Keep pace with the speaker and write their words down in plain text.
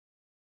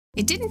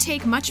It didn't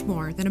take much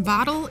more than a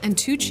bottle and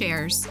 2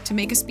 chairs to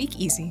make a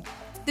speakeasy.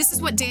 This is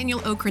what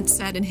Daniel Okrent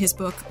said in his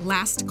book,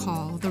 Last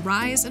Call, The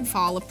Rise and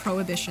Fall of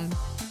Prohibition.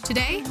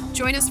 Today,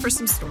 join us for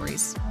some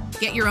stories.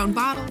 Get your own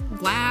bottle,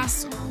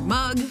 glass,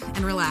 mug,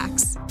 and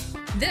relax.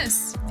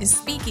 This is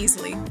Speak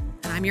Easily,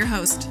 and I'm your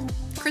host,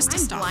 Krista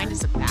Stauffer. I'm blind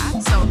as a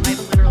bat, so I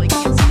literally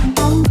can't see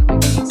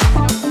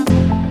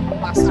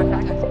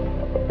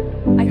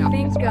I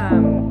think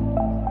I'm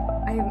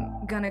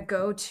gonna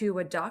go to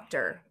a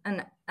doctor,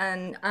 an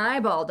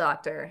eyeball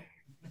doctor,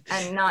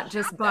 and not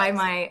just buy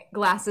my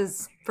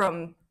glasses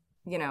from,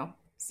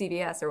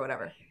 CVS or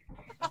whatever.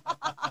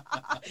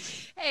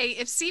 Hey,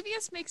 if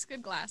CVS makes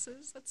good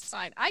glasses, that's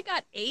fine. I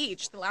got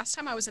aged the last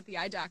time I was at the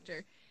eye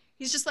doctor.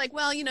 He's just like,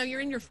 well, you're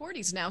in your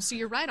 40s now, so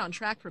you're right on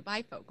track for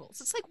bifocals.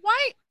 It's like,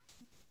 why?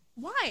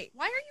 Why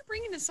are you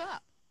bringing this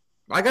up?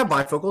 I got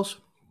bifocals.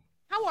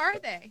 How are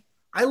they?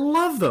 I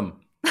love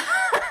them.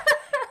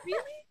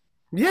 Really?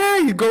 Yeah,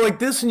 you go like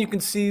this and you can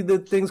see the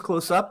things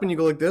close up, and you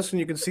go like this and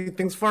you can see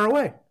things far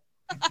away.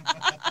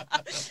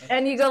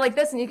 And you go like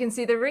this and you can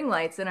see the ring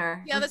lights in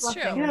our... Yeah, that's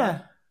true.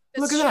 Yeah, That's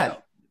look at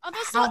that. Oh,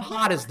 that's How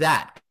hot is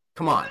that?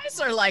 Come on. You guys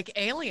are like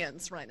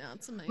aliens right now.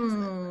 It's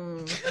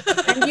amazing.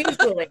 And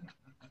usually.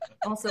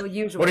 Also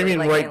usually What do you mean,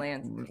 like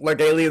aliens. like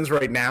aliens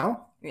right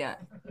now? Yeah.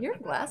 Your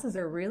glasses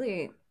are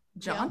really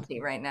jaunty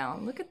right now.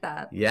 Look at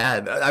that.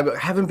 Yeah, I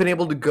haven't been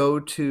able to go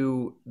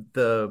to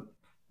the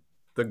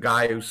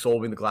guy who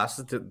sold me the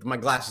glasses. My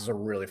glasses are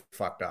really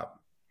fucked up.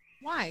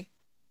 Why?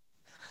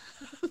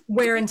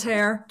 Wear and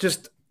tear.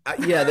 Just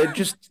they're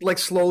just like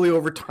slowly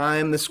over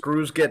time the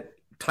screws get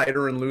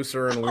tighter and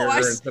looser and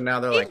weirder, and so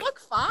now they're They like look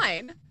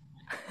fine.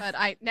 But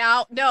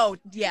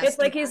yes. It's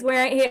like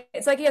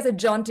it's like he has a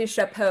jaunty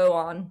chapeau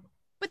on.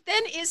 But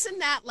then isn't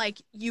that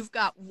like you've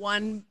got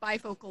one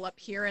bifocal up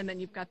here and then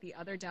you've got the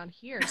other down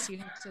here, so you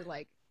have to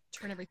like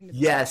turn everything to the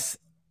yes.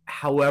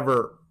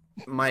 However,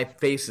 my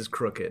face is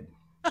crooked.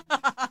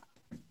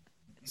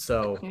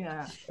 So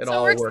Yeah. it So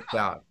all it works worked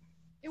out.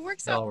 It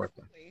works It all out worked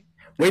out. perfectly.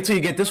 Wait till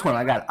you get this one.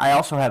 I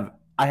also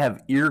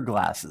have ear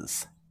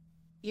glasses.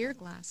 Ear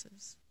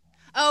glasses.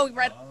 Oh,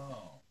 right.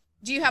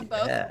 Do you have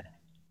both? Yeah.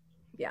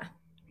 Yeah.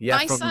 Yeah.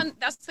 My son,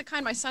 that's the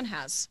kind my son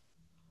has.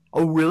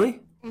 Oh,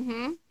 really?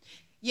 Mm-hmm.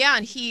 Yeah,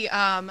 and he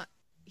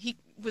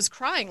was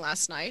crying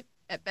last night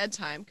at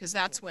bedtime because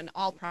that's when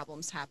all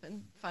problems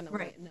happen,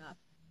 funnily enough.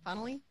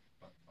 Funnily?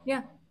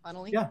 Yeah.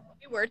 Funnily? Yeah.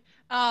 New word.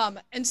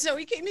 And so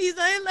he came, he's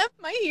like, I left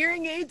my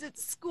hearing aids at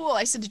school.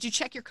 I said, did you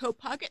check your coat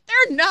pocket?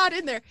 They're not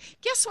in there.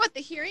 Guess what? The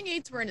hearing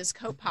aids were in his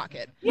coat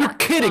pocket. You're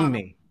kidding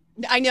me.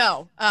 I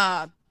know.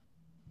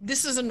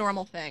 This is a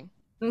normal thing.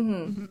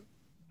 Mm-hmm.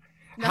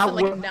 Nothing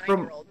like a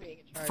 9-year-old being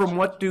in charge. From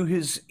what do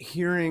his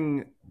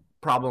hearing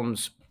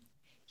problems?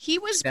 He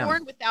was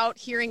born without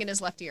hearing in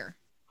his left ear.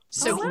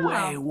 So Oh,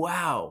 wow. Way,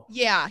 wow.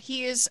 yeah,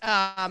 he is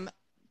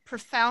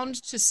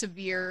profound to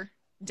severe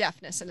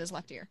deafness in his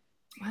left ear.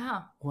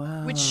 Wow.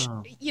 Wow. Which,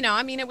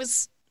 it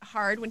was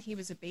hard when he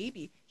was a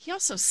baby. He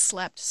also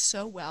slept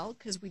so well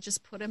because we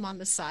just put him on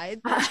the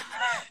side that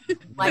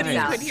Like he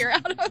that. could hear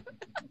out of.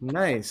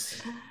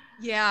 Nice.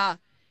 Yeah.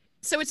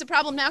 So it's a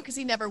problem now because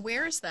he never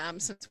wears them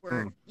since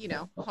we're,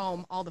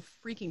 home all the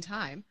freaking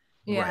time.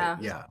 Yeah.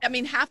 Right, yeah. I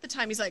mean, half the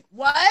time he's like,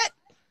 what?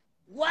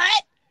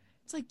 What?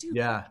 It's like, dude,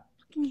 Yeah.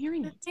 fucking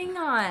hearing it. Hang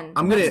on.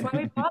 I'm gonna- That's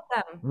why we bought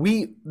them.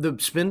 The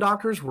spin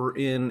doctors were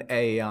in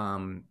a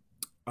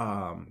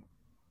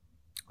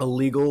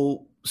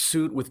legal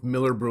suit with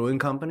Miller Brewing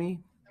Company.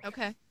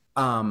 Okay.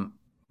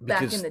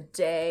 Back in the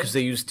day. Because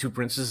they used Two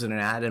Princes in an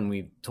ad, and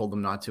we told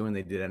them not to, and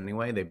they did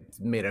anyway. They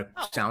made a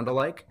sound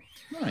alike.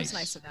 That's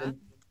nice of that.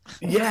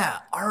 Yeah,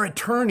 our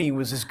attorney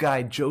was this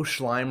guy, Joe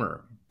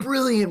Schleimer.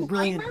 Brilliant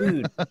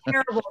dude.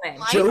 Terrible name.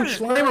 Joe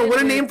Schleimer,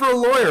 what a name for a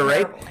lawyer,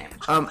 right?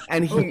 Terrible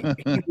name.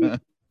 And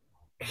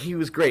he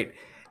was great,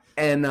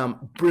 and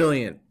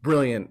brilliant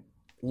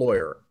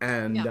lawyer.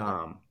 And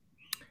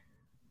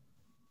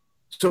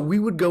so we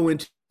would go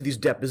into these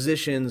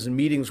depositions and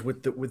meetings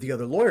with the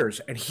other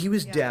lawyers, and he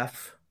was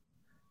deaf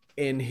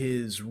in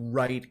his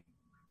left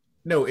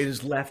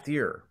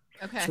ear.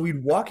 Okay. So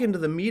we'd walk into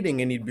the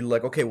meeting and he'd be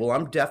like, okay, well,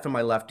 I'm deaf in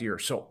my left ear.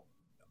 So,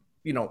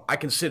 I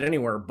can sit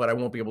anywhere, but I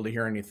won't be able to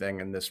hear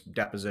anything. And this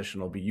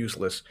deposition will be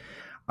useless.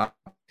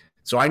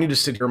 So I need to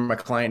sit here. My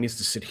client needs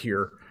to sit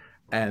here.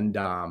 And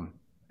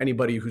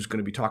anybody who's going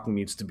to be talking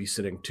needs to be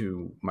sitting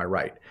to my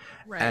right.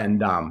 Right.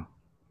 And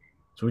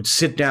so we'd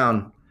sit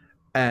down.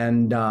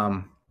 And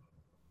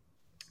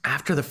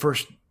after the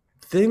first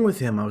thing with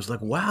him, I was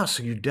like, wow,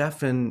 so you're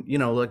deaf, and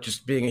like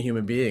just being a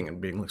human being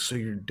and being like, so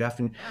you're deaf,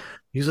 and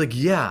he's like,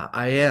 yeah,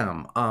 I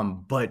am.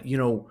 But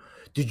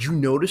did you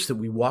notice that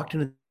we walked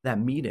into that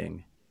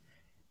meeting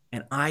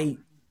and I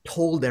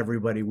told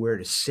everybody where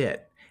to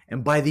sit?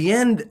 And by the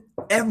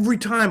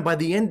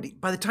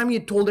time he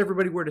had told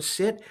everybody where to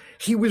sit,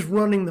 he was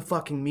running the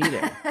fucking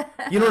meeting.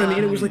 You know what I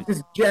mean? It was like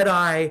this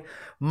Jedi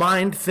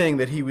mind thing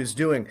that he was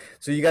doing.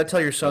 So you got to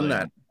tell your son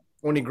that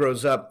when he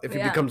grows up, if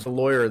he becomes a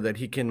lawyer, that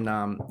he can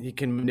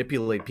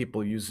manipulate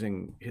people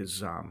using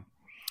his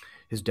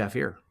deaf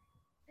ear.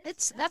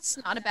 That's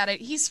not a bad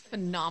idea. He's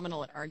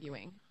phenomenal at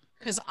arguing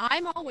because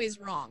I'm always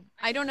wrong.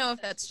 I don't know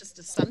if that's just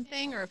a son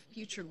thing or a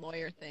future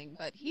lawyer thing,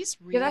 but he's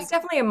really. Yeah, that's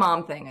definitely a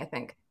mom thing, I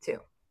think, too.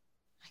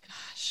 My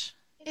gosh,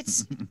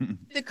 it's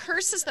the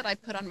curses that I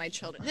put on my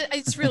children.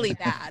 It's really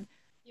bad.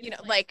 You know,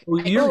 like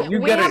Well, We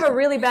have a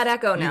really bad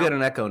echo You now. get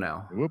an echo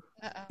now. Whoop.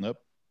 Uh-oh. Nope.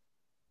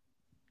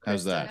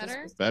 How's that?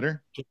 Better?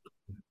 Better?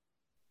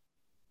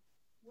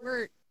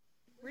 We're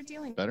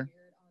dealing. Better?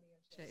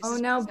 Oh,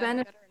 Is now that Ben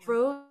is better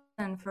or no?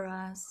 frozen for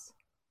us.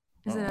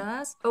 Is it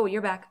us? Oh,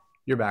 you're back.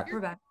 You're back. We're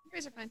back. You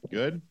guys are fine.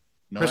 Good?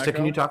 No Krista, echo?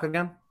 can you talk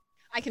again?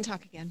 I can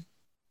talk again.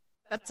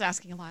 That's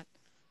asking a lot.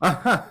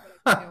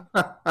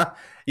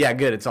 Yeah,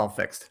 good. It's all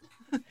fixed.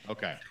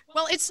 Okay.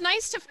 Well, it's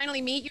nice to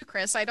finally meet you,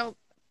 Chris.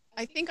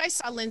 I think I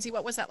saw Lindsay,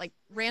 what was that, like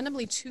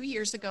randomly 2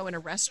 years ago in a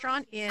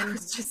restaurant I in.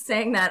 was just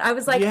saying that. I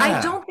was like, Yeah.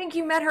 I don't think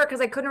you met her because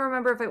I couldn't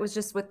remember if it was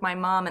just with my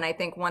mom and I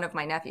think one of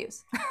my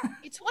nephews.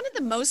 It's one of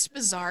the most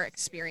bizarre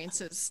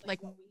experiences, like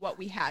what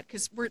we had,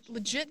 because we're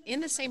legit in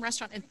the same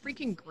restaurant in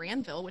freaking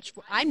Granville, which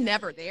I'm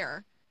never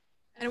there.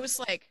 And it was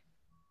like,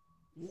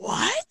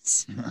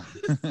 what?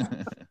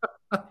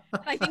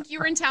 I think you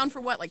were in town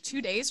for what, like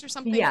 2 days or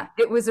something? Yeah,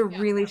 it was a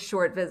really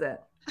short visit.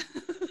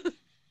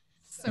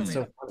 So So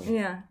random. funny.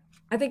 Yeah.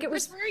 I think it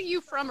Chris, was where are you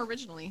from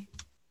originally?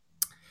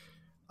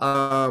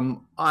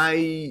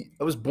 I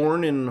was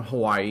born in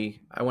Hawaii.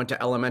 I went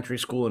to elementary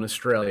school in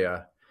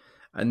Australia,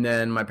 and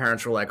then my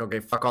parents were like, "Okay,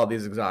 fuck all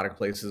these exotic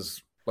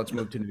places. Let's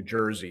move to New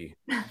Jersey."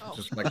 Oh.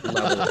 Just like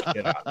level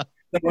it out.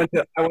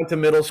 I went to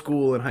middle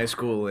school and high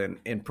school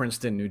in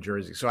Princeton, New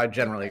Jersey. So I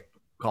generally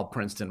call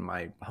Princeton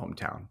my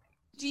hometown.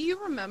 Do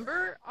you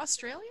remember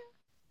Australia?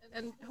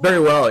 And Very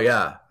well,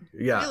 yeah,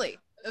 yeah. Really?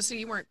 Oh, so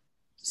you weren't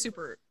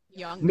super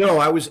young? No,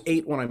 I was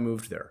 8 when I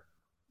moved there.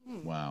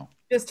 Wow.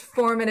 just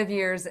formative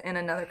years in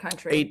another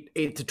country.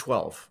 8 to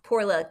 12.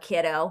 Poor little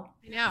kiddo.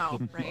 I know,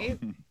 right?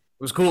 It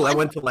was cool. I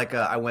went to like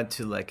a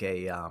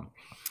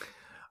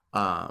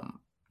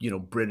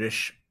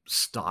British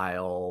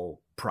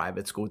style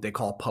private school. They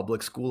call it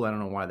public school. I don't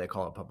know why they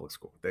call it public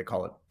school. They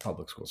call it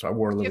public school. So I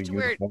wore a You have little to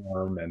wear-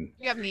 uniform and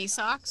You have knee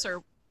socks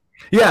or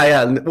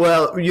yeah.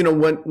 Well,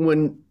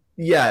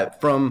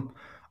 from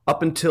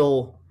up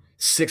until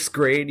 6th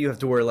grade, you have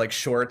to wear like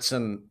shorts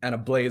and a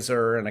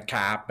blazer and a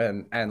cap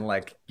and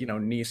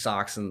knee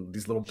socks and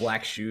these little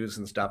black shoes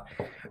and stuff.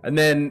 And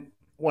then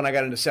when I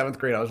got into 7th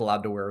grade, I was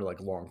allowed to wear like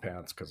long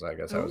pants because I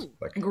guess I was Ooh.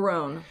 like,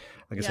 Grown.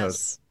 I guess I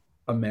was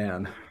a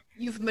man.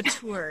 You've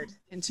matured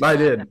into I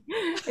that. did.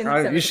 In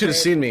You seventh should have grade.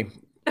 seen me.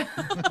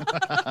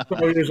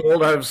 12 years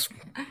old, I was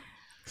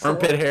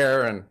armpit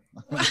hair and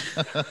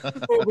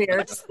Full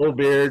beard. full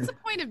beard. What's the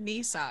point of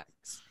knee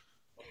socks?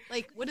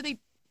 Like, what do they?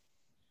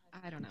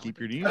 I don't know. Keep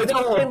your knees. It's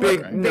all They a look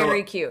big,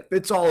 very cute.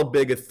 it's all a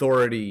big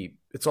authority.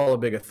 It's all a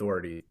big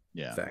authority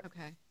Yeah. thing.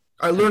 Okay.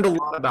 I learned a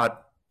lot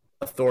about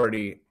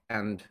authority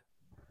and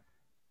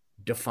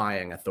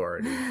defying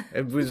authority.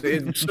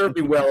 It served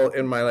me well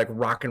in my like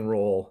rock and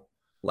roll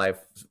life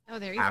Oh,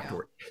 there you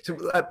afterward. So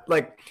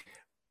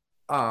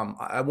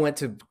I went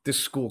to this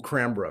school,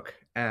 Cranbrook,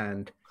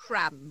 and go.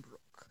 Cranbrook.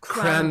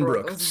 Cranbrook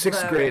Cranbrook, was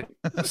sixth very- grade,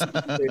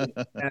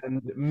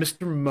 and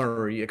Mr.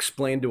 Murray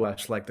explained to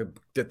us like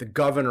that the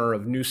governor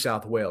of New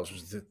South Wales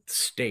was the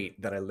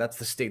state that's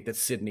the state that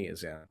Sydney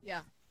is in,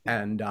 Yeah.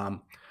 and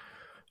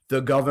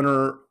the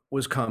governor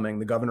was coming.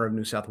 The governor of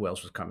New South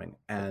Wales was coming,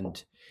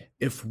 and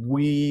if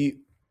we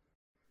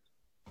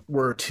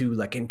were to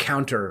like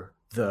encounter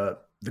the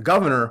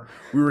governor,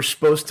 we were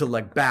supposed to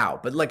like bow,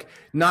 but like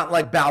not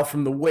like bow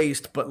from the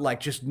waist, but like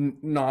just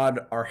nod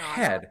our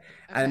head.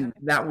 Okay. And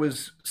that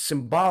was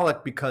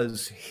symbolic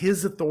because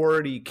his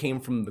authority came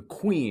from the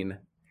queen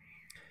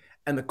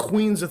and the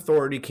queen's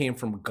authority came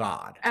from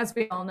God. As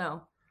we all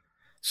know.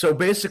 So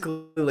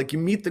basically, like you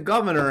meet the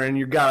governor and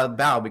you gotta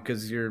bow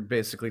because you're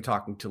basically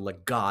talking to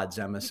like God's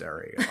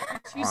emissary.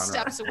 Two on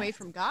steps earth. away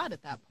from God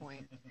at that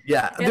point.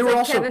 Yeah, It's they were like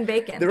also Kevin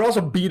Bacon. they were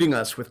also beating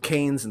us with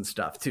canes and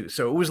stuff too.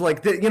 So it was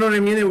like you know what I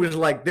mean. It was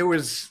like there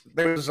was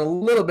a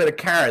little bit of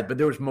carrot, but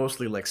there was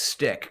mostly like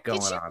stick going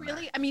Did you on. there.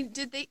 really? I mean,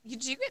 did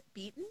you get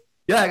beaten?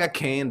 Yeah, I got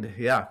caned.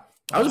 Yeah,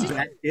 I was a Did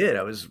bad kid.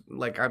 I was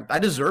like I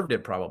deserved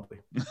it probably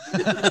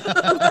when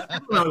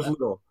I was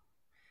little.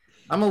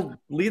 I'm a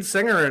lead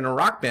singer in a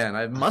rock band.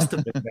 I must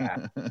have been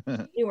bad.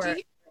 You were Do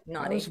you- I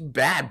naughty. was a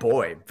bad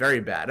boy,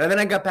 very bad. And then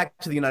I got back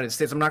to the United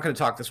States. I'm not going to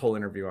talk this whole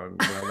interview on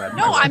that.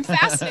 No, I'm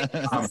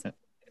fascinated.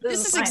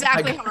 This is fine.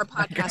 exactly how our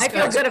podcast I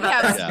feel goes. good We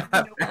about have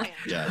that. no plan.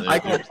 Yeah. I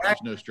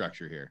There's no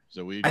structure here.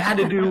 So we. I had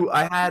to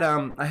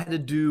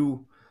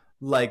do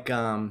like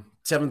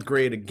 7th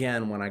grade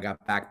again when I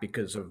got back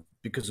because of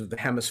the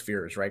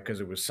hemispheres, right? Because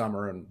it was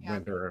summer and Yeah.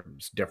 winter, it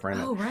was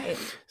different. Oh, right.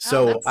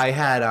 So that's-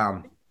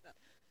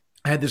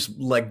 I had this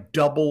like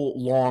double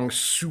long,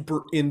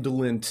 super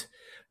indolent,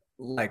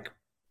 like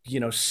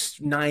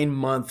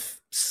 9-month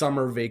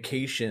summer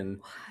vacation.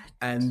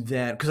 And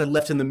then, because I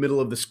left in the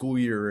middle of the school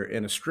year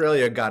in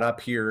Australia, got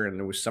up here, and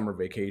it was summer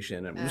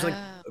vacation, and it was like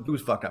Oh. it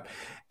was fucked up.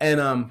 And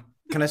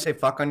can I say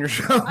fuck on your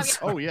show?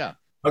 Oh yeah.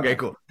 Okay,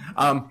 cool.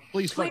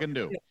 Please fucking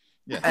do.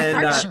 Yeah.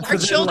 And Our, so our then,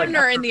 children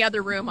like, are in the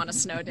other room on a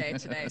snow day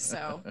today,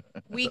 so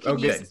we can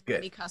use as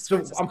many cuss So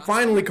words as I'm possible.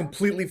 finally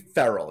completely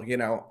feral,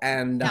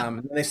 and Yeah.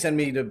 then they send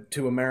me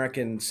to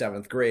American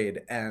 7th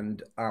grade,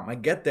 and I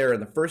get there,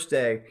 and the first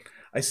day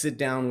I sit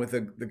down with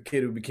the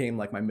kid who became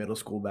like my middle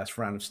school best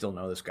friend. I still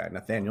know this guy,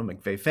 Nathaniel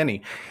McVeigh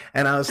Finney,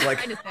 and I was Hi,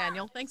 like,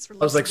 Nathaniel. Thanks for I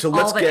was like, so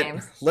listening. All the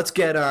names. let's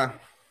get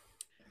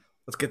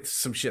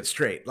some shit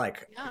straight.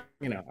 Like,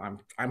 Yeah.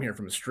 I'm here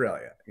from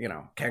Australia,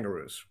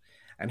 kangaroos.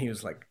 And he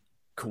was like,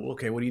 cool.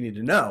 Okay. What do you need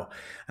to know?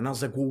 And I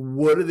was like, well,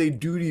 what do they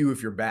do to you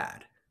if you're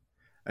bad?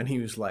 And he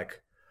was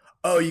like,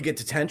 oh, you get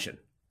detention.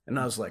 And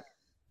I was like,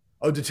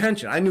 oh,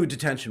 detention. I knew what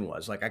detention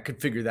was. Like, I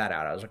could figure that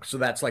out. I was like, so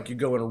that's like you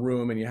go in a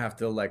room and you have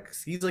to like,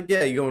 he's like,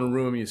 yeah, you go in a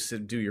room and you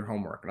sit, do your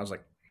homework. And I was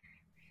like,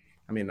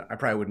 I mean, I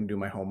probably wouldn't do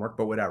my homework,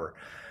 but whatever.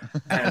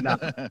 And,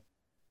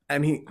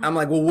 I'm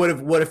like, well,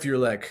 what if you're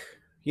like,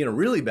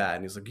 really bad?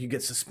 And he's like, you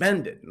get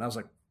suspended. And I was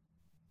like,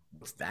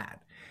 what's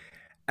that?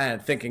 And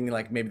thinking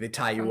like maybe they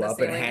tie you From the up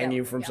and ceiling, hang yeah.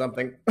 you from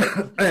something.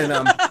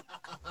 and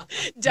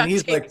Duct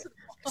he's tape. like,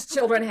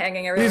 Children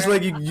hanging everywhere. he's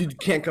like, you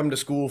can't come to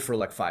school for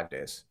like 5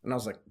 days. And I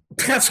was like,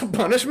 that's a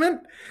punishment?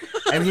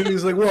 And he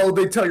was like, well,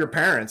 they tell your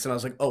parents. And I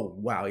was like, oh,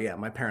 wow, yeah,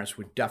 my parents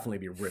would definitely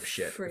be rip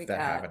shit if Freak that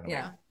out, happened.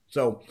 yeah.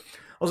 So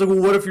I was like,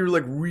 well, what if you're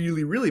like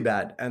really, really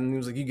bad? And he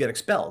was like, you get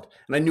expelled.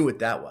 And I knew what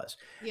that was.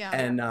 Yeah.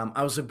 And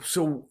I was like,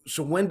 so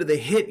when do they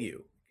hit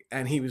you?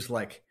 And he was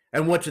like,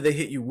 and what do they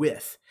hit you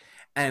with?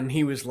 And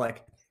he was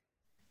like,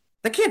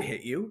 they can't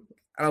hit you.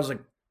 And I was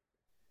like,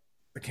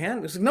 they can't?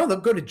 He was like, no, they'll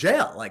go to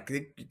jail. Like,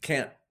 you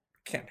can't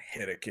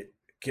hit a kid.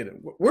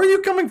 Where are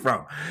you coming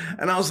from?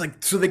 And I was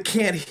like, so they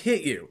can't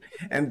hit you?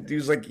 And he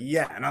was like,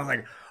 yeah. And I was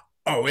like,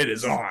 oh, it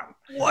is on.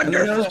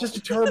 Wonderful. And I was just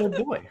a terrible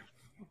boy.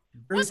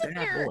 Wasn't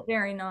there- boy.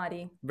 Very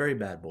naughty. Very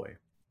bad boy.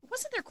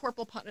 Wasn't there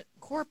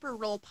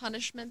corporal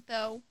punishment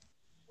though?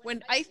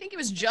 When I think it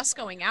was just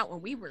going out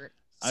when we were.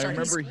 I starting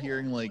remember school.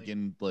 hearing like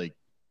in like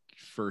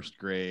first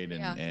grade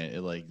and, Yeah.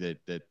 and like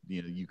that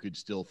you could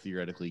still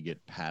theoretically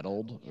get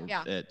paddled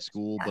Yeah. at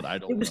school, but I It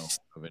don't was-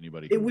 know of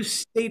anybody. It was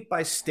state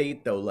by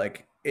state though.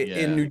 Like in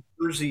Yeah. New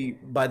Jersey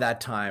by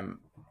that time,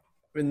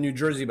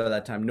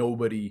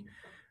 nobody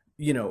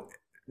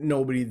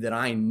that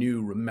I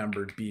knew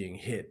remembered being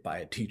hit by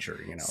a teacher.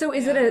 So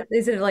is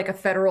it like a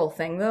federal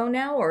thing though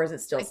now, or is it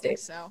still I think state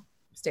so.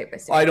 by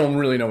state? I don't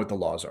really know what the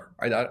laws are.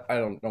 I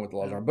don't know what the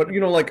laws are, but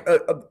like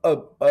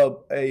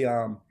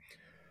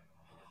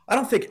I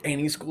don't think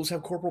any schools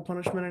have corporal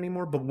punishment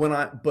anymore. But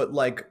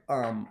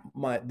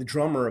the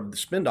drummer of the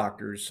Spin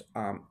Doctors,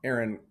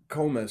 Aaron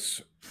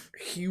Comas,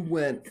 he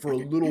went for a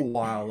little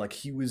while. Like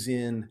he was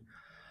in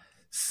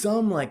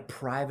some like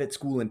private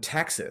school in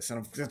Texas,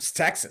 and it's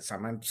Texas.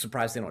 I'm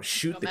surprised they don't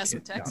shoot Don't the mess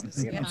kids. with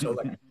Texas, down, yeah. So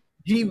like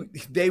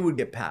they would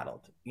get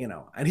paddled,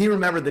 and he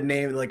remembered the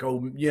name, like,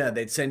 oh yeah,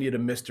 they'd send you to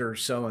Mr.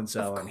 So and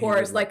so. Of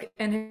course, like,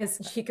 and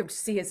he could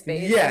see his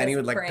face. yeah, on and he his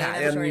would like brain, pat,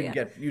 I'm and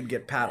sure, you'd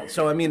get paddled.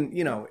 So I mean,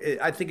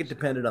 I think it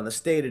depended on the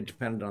state, it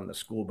depended on the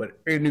school, but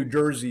in New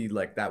Jersey,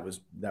 like that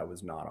was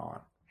not on.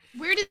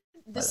 Where did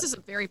this is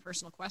a very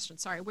personal question.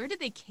 Sorry. Where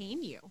did they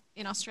cane you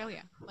in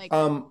Australia? Like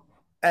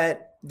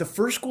At the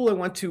first school I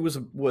went to was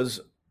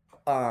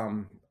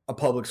a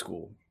public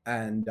school,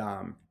 and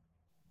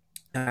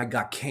I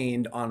got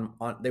caned on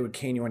they would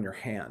cane you on your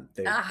hand.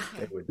 They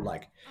would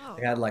like oh.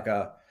 they had like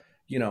a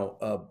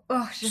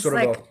just sort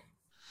like of a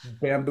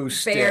bamboo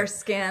stick. bare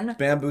skin.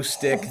 Bamboo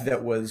stick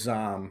that was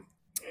like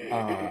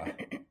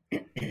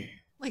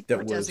that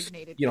for was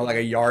designated. like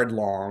a yard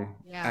long,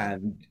 Yeah.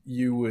 and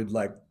you would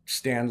like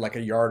stand like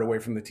a yard away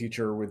from the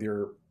teacher with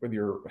your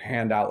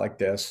hand out like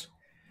this,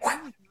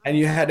 and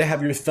you had to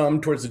have your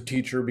thumb towards the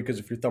teacher, because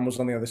if your thumb was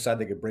on the other side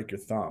they could break your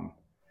thumb,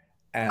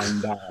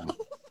 and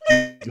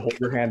you hold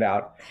your hand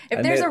out. If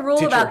and there's the a rule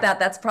teacher- about that,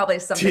 that's probably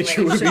something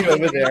teacher that would should be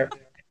over there,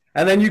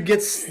 and then you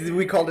get,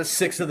 we called it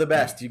 6 of the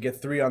best. You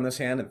get 3 on this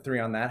hand and 3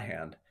 on that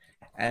hand,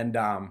 and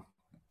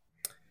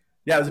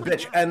yeah, it was a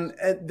bitch. And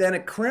then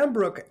at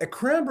Cranbrook, I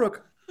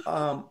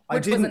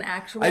Which was an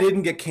actual. I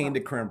didn't get caned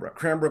at Cranbrook.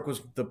 Cranbrook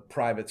was the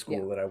private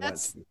school that I went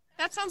That's- to.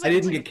 That sounds I like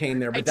didn't get caned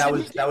there, I but that didn't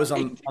was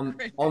get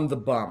on the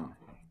bum.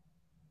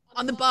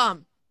 on the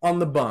bum. On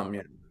the bum,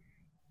 yeah.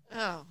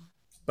 Oh.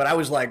 But I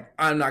was like,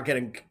 I'm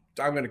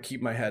going to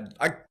keep my head.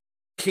 I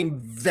came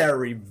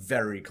very,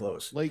 very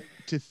close. Like,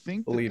 to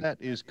think Believe- that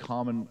is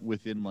common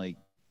within like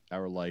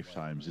our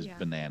lifetimes is Yeah.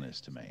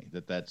 bananas to me.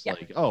 That's Yeah.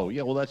 like, oh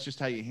yeah, well that's just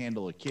how you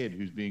handle a kid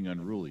who's being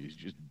unruly. You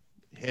just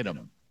hit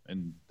him,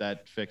 and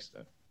that fixed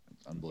it.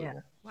 It's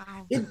unbelievable.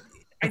 Wow.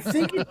 I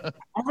think,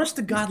 honest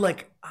to God,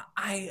 like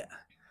I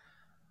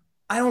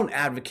don't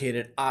advocate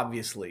it,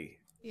 obviously.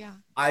 Yeah.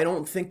 I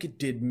don't think it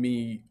did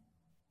me.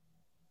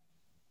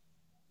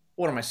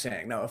 What am I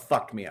saying? No, it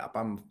fucked me up.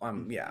 I'm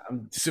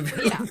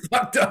severely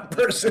fucked up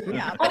person.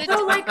 Yeah. But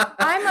Although, like,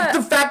 I'm The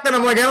a. fact that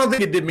I'm like, I don't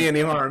think it did me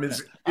any harm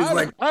is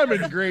like, I'm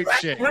in great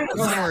shape. Don't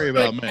worry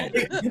about me.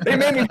 they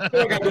made me feel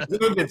like I was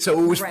doing it, so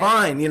it was Right.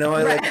 fine.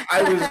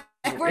 I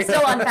was. We're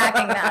still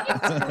unpacking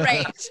that.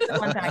 Great.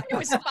 Unpacking. It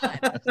was fun.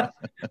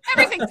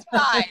 Everything's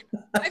fine.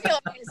 I feel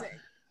amazing.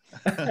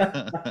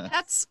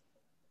 That's.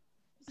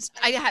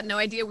 I had no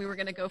idea we were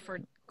going to go for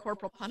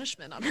corporal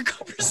punishment on our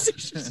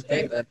conversation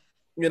today. But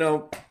You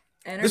know,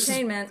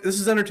 Entertainment. This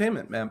is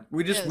entertainment, man.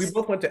 We Yes.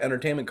 both went to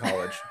entertainment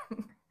college.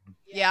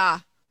 yeah,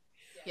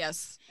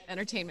 yes,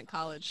 entertainment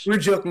college. We were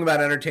joking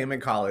about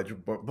entertainment college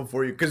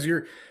before you, because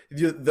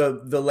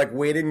the like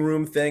waiting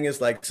room thing is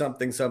like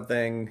something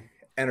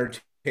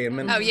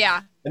entertainment. Oh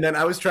yeah, And then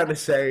I was trying to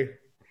say,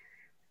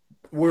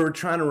 we were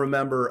trying to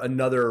remember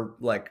another,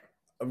 like,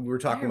 we were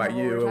talking about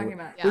remember you. what we were talking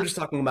about. We were just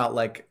talking about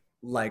like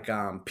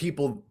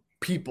people.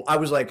 I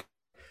was like,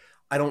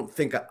 I don't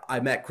think I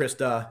met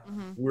Krista.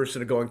 Mhm. We were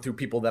sort of going through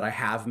people that I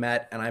have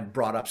met, and I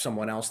brought up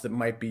someone else that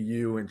might be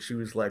you, and she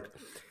was like,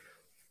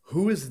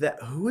 "Who is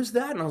that? Who is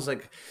that?" And I was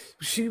like,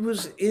 "She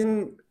was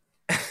in,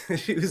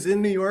 she was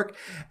in New York,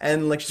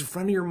 and like she's a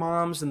friend of your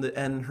mom's, and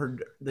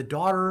the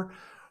daughter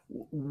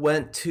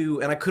went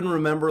to, and I couldn't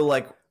remember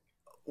like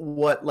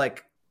what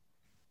like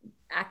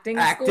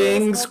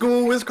Acting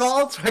school was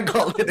called, so I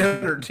called it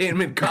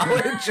entertainment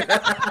college."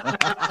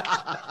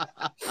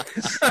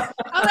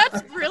 Oh,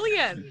 that's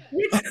brilliant.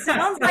 Which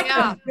sounds like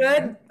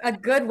Yeah. a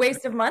good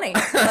waste of money.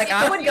 Like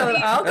I'll go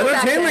back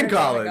to Entertainment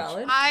college.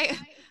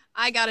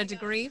 I got a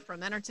degree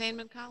from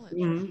entertainment college.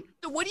 Mhm.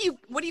 So what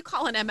do you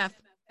call an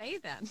MFA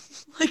then?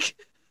 Like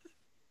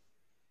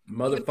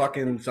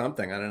Motherfucking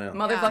something, I don't know.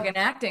 Motherfucking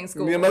acting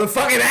school. Yeah,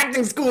 motherfucking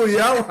acting school,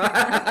 yo.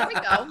 there we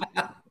go.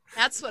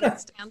 That's what it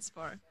stands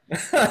for.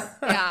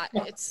 Yeah,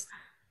 it's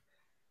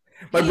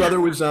My brother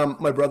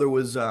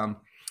was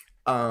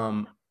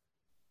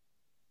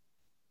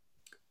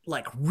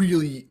like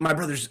really, my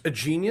brother's a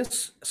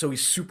genius, so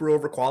he's super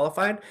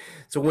overqualified.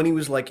 So when he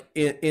was like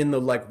in the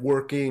like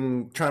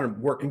trying to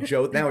working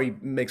Joe, now he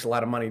makes a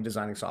lot of money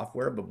designing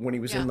software, but when he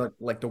was in the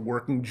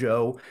working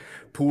Joe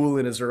pool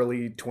in his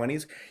early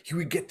 20s, he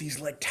would get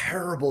these like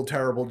terrible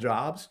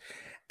jobs.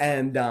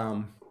 And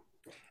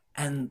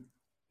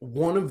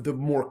one of the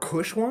more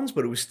cush ones,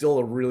 but it was still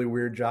a really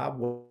weird job,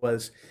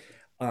 was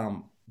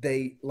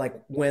they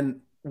like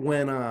when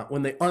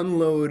they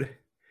unload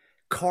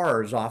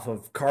cars off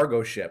of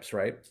cargo ships,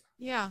 right?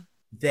 yeah.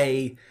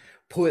 They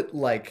put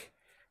like,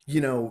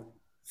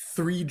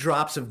 3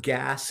 drops of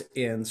gas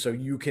in so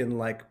you can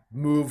like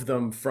move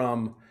them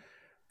from,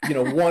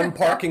 one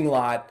parking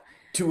lot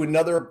to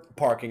another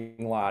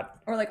parking lot.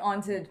 Or like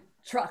onto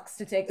trucks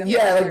to take them.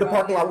 Yeah, to like the their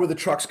parking lot home. where the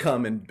trucks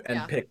come and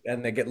Yeah. pick,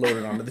 and they get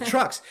loaded onto the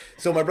trucks.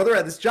 So my brother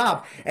had this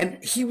job,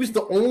 and he was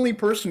the only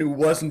person who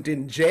wasn't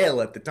in jail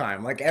at the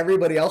time. Like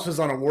everybody else was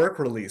on a work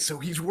release. So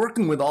he's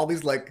working with all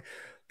these like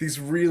these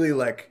really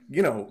like,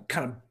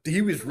 kind of,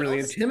 he was really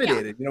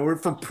intimidated. We're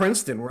from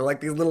Princeton. We're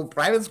like these little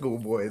private school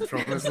boys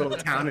from this little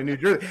town in New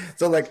Jersey.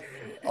 So like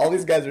all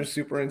these guys are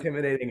super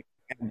intimidating.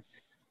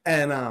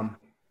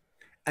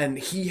 And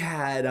he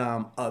had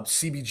a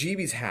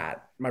CBGB's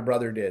hat, my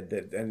brother did,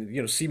 and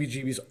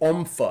CBGB's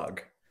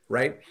Omfug,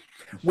 right?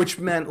 Which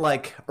meant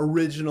like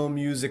original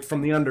music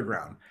from the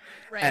underground.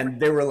 Right. And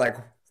they were like,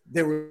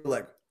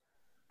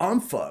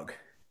 Omfug?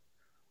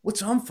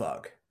 What's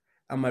Omfug?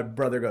 And my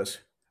brother goes,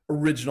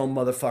 original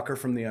motherfucker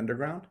from the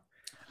underground.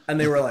 And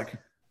they were like,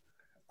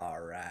 all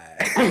right.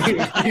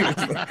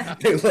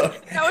 They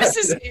look. That was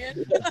his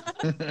in.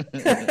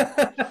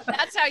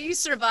 That's how you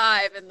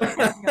survive in the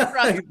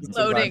truck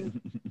loading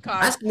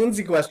car. Ask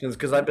Lindsay questions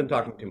because I've been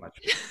talking too much.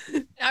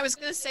 I was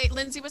gonna say,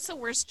 Lindsay, what's the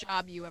worst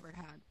job you ever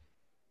had?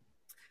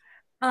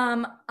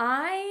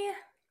 I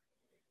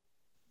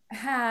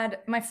had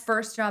my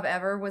first job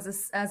ever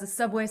was as a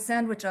Subway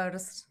sandwich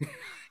artist.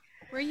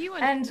 Were you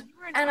an, And you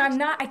were an I'm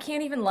not, I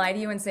can't even lie to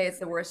you and say it's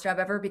the worst job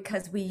ever,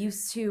 because we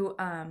used to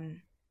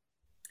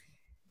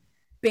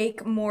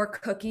bake more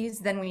cookies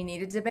than we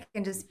needed to bake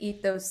and just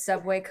eat those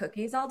Subway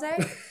cookies all day.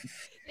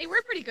 They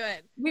were pretty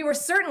good. We were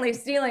certainly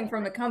stealing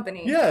from the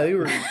company. Yeah, it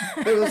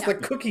was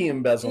like cookie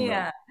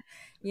embezzlement.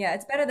 Yeah,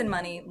 it's better than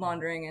money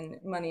laundering and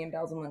money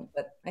embezzlement,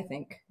 but I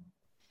think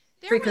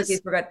There free was,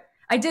 cookies were good.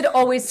 I did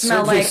always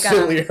smell Certainly like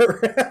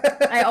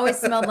sillier. I always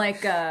smelled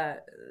like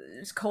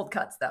just cold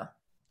cuts though.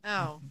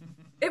 oh,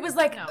 It was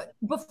like No.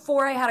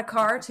 before I had a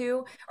car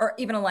too, or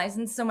even a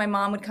license. So my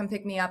mom would come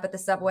pick me up at the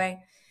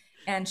Subway,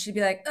 and she'd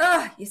be like,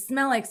 "Ugh, you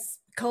smell like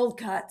cold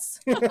cuts."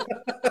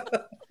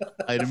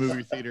 I had a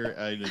movie theater.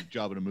 I had a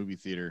job at a movie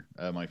theater,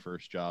 my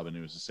first job, and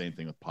it was the same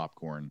thing with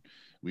popcorn.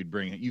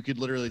 You could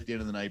literally at the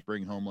end of the night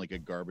bring home like a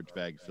garbage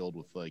bag filled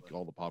with like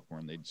all the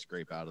popcorn they'd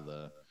scrape out of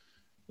the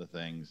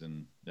things,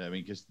 and I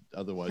mean, because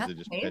otherwise That's they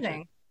just pitch it.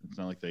 amazing. It's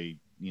not like they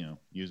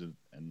use it.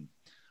 And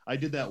I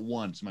did that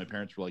once. My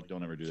parents were like,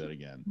 "Don't ever do that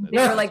again."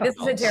 They were like, "This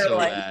is a Smelled terrible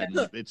so idea."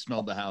 bad. It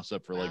smelled the house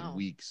up for like Wow.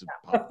 weeks of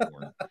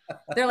popcorn.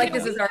 They're like,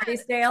 "This is already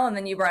stale," and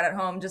then you brought it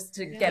home just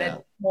to get Yeah.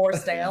 it more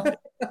stale.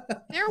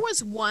 there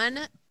was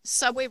one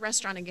Subway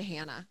restaurant in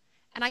Gahanna,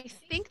 and I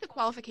think the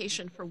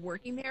qualification for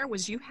working there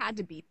was you had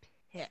to be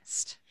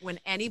pissed when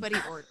anybody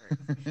ordered.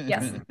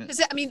 Yes.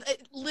 Because I mean,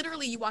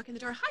 literally, you walk in the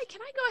door. Hi,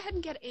 can I go ahead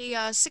and get a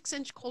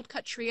 6-inch cold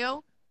cut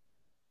trio?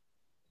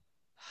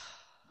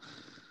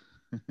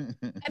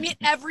 I mean,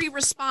 every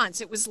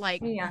response, it was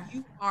like, Yeah.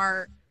 you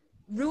are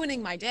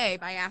ruining my day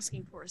by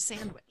asking for a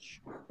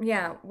sandwich.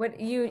 Yeah, what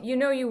you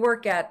know you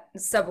work at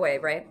Subway,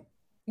 right?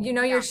 You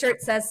know your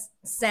shirt says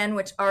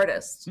sandwich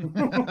artist.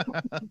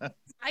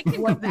 I can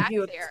go What back did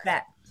you there.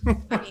 expect?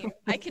 I mean,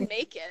 I can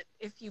make it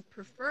if you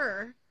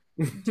prefer.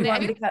 Do you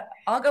want me to cut?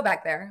 I'll go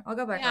back there. I'll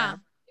go back Yeah,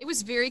 around. it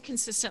was very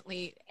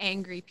consistently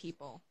angry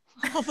people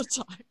all the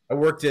time. I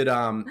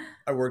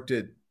worked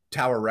at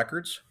Tower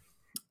Records,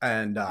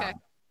 and Okay.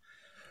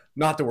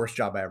 not the worst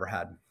job I ever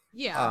had.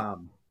 Yeah.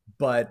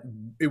 But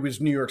it was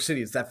New York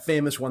City. It's that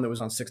famous one that was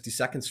on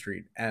 62nd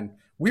Street, and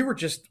we were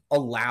just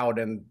allowed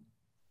and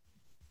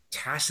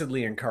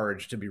tacitly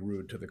encouraged to be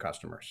rude to the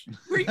customers.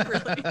 Were you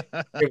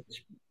really?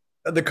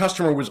 The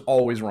customer was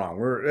always wrong.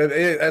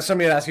 As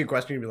somebody would ask you a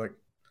question, you'd be like,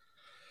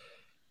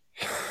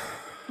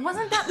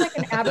 Wasn't that like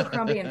an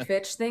Abercrombie and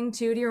Fitch thing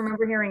too? Do you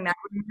remember hearing that?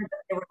 Remember that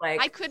they were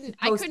like, I couldn't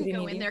supposed to be go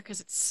in media? there because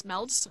it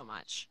smelled so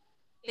much.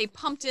 They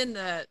pumped in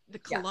the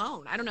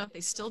cologne. I don't know if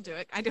they still do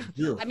it. I don't.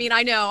 Yeah. I mean,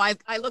 I know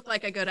I look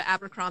like I go to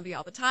Abercrombie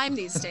all the time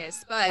these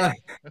days, but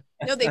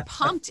no, they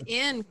pumped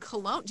in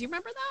cologne. Do you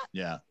remember that?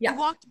 Yeah. Yeah. You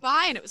walked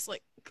by and it was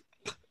like,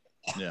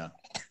 Yeah.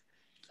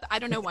 I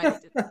don't know why they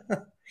did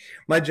that.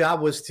 my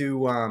job was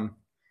to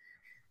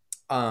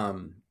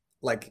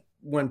like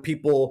when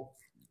people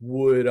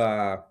would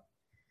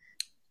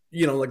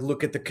like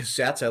look at the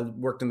cassettes. I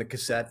worked in the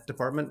cassette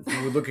department.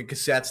 We would look at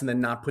cassettes and then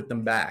not put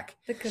them back.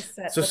 The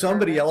cassette. So the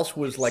somebody format. else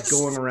was like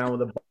going around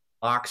with a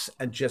box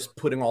and just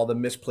putting all the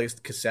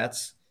misplaced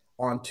cassettes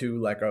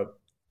onto like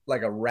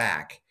a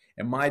rack.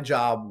 And my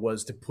job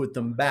was to put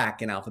them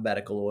back in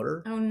alphabetical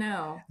order. Oh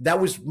no. That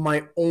was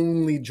my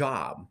only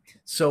job.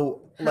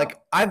 So like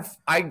I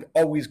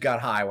always got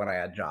high when I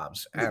had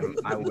jobs, and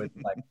I would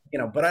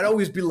but I'd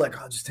always be like,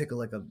 I'll just take a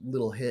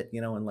little hit,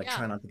 and like Yeah.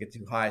 try not to get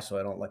too high. So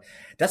I don't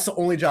that's the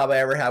only job I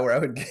ever had where I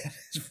would get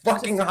as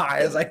fucking high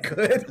as I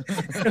could.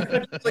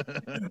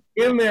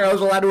 In there, I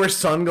was allowed to wear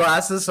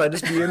sunglasses. So I'd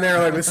just be in there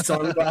like with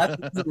sunglasses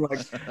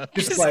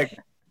and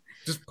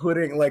just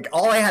putting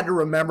all I had to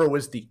remember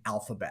was the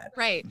alphabet.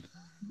 Right.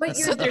 But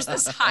So you're there's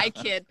this high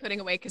kid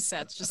putting away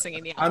cassettes, just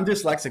singing the I'm album.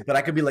 dyslexic, but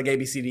I could be like A,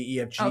 B, C, D, E,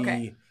 F, G,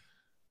 Okay.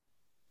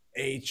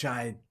 H,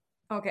 I,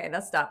 okay.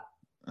 Let's stop.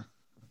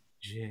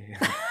 J,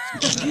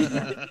 You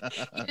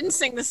didn't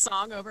sing the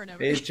song over and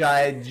over. H,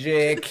 I,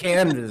 J,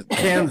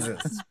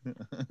 Kansas.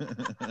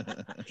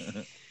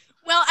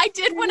 Well, I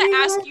did want to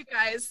ask you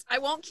guys. I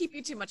won't keep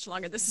you too much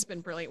longer. This has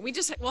been brilliant.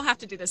 We'll have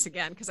to do this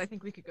again because I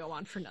think we could go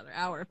on for another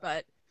hour.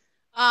 But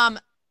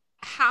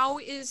how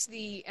is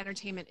the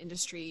entertainment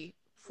industry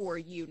for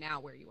you now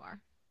where you are?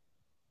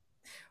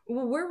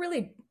 Well,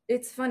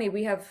 it's funny.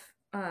 We have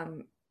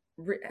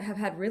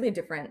had really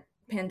different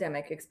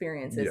pandemic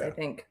experiences, Yeah. I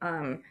think.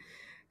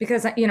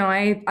 Because,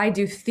 I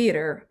do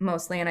theater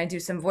mostly, and I do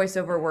some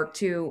voiceover work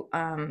too.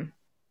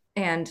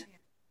 And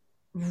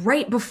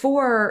right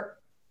before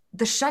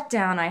the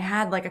shutdown, I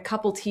had like a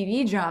couple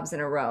TV jobs in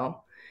a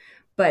row,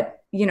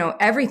 but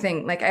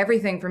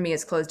everything for me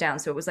is closed down.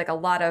 So it was like a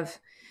lot of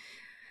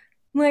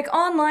like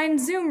online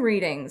Zoom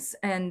readings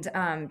and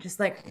just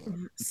like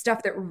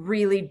stuff that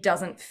really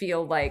doesn't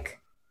feel like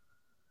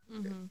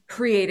Mm-hmm.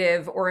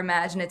 creative or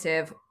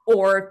imaginative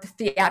or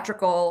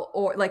theatrical,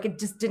 or like it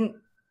just didn't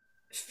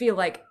feel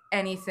like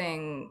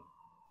anything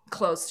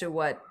close to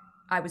what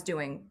I was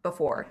doing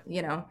before,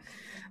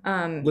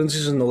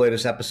 Lindsay's in the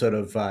latest episode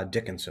of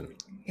Dickinson.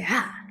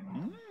 Yeah.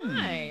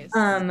 Nice.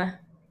 And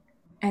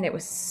it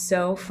was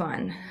so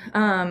fun.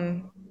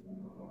 When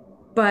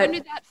But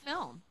did that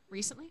film?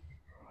 Recently?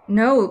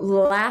 no,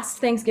 last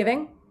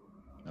Thanksgiving.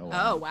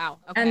 Oh, wow.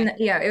 Okay. And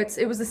yeah,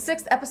 it was the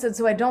 6th episode,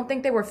 so I don't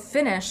think they were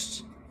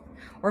finished,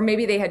 or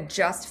maybe they had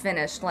just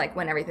finished like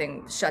when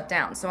everything shut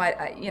down. So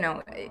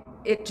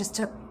it just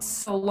took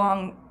so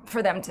long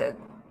for them to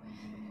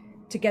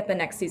get the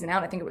next season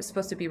out. I think it was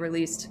supposed to be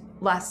released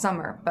last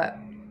summer, but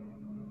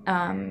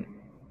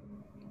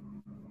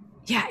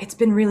yeah, it's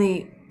been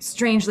really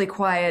strangely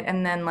quiet.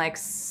 And then like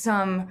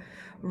some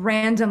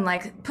random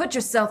like put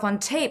yourself on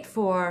tape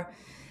for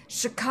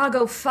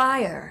Chicago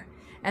Fire,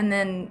 and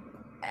then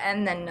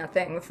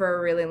nothing for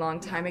a really long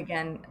time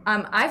again.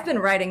 I've been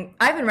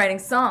writing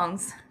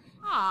songs.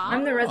 Aw.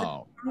 I'm the resident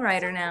Oh.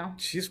 songwriter now.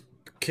 She's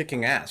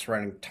kicking ass,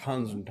 writing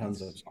tons and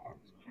tons of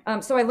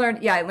songs. So I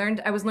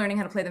was learning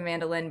how to play the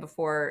mandolin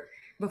before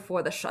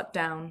the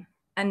shutdown,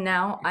 and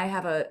now I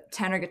have a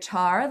tenor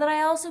guitar that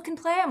I also can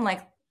play. I'm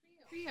like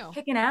For you.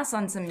 kicking ass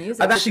on some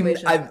music. I've actually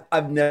situations.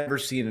 I've never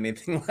seen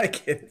anything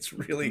like it. It's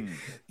really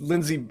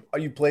Lindsay.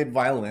 You played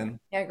violin.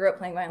 Yeah, I grew up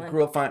playing violin.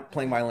 Grew up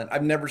playing violin.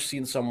 I've never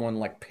seen someone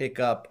like pick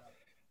up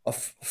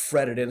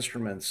fretted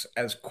instruments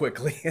as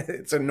quickly.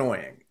 It's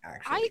annoying,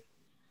 actually.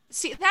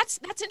 See, that's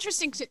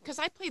interesting because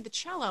I played the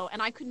cello and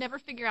I could never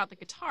figure out the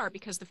guitar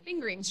because the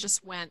fingerings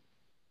just went,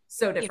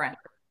 So different.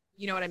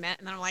 you know what I meant?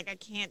 And then I'm like, I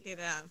can't do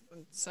that.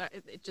 And so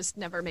it just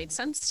never made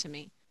sense to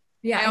me.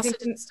 Yeah, I also think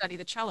didn't study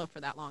the cello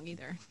for that long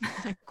either.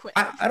 I quit.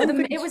 I don't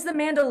think it was the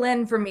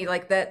mandolin for me,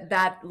 like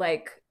that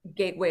like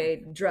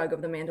gateway drug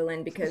of the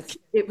mandolin, because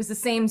it was the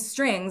same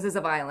strings as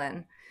a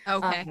violin.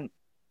 Okay.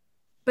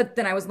 but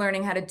then I was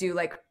learning how to do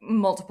like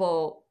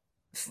multiple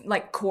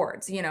like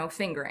chords, you know,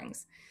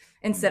 fingerings,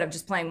 instead of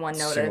just playing one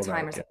note at a Single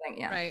time or note, yeah.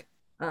 something. Yeah. Right.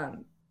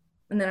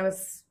 And then I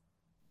was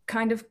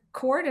kind of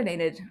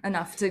coordinated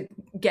enough to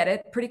get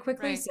it pretty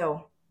quickly. Right.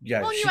 So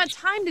Yeah, Well, you had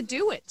time to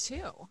do it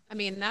too. I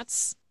mean,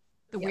 that's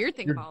the weird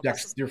thing about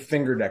this. your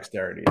finger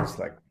dexterity is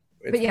like.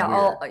 It's but yeah,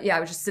 weird. I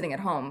was just sitting at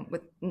home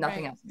with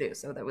nothing Right. else to do.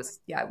 So that was,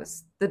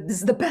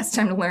 this is the best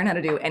time to learn how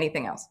to do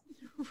anything else.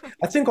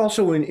 I think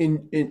also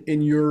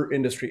in your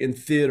industry, in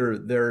theater,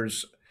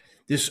 there's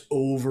this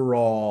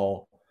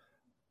overall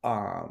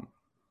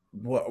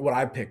what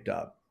I picked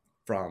up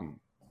from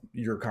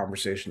your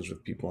conversations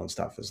with people and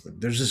stuff is that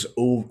there's this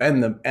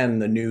and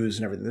the news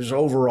and everything. There's an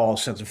overall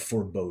sense of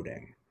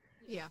foreboding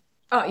Yeah.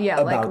 Oh yeah,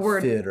 like about we're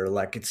theater.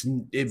 Like it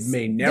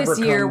may never this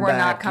year come we're back.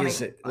 not coming.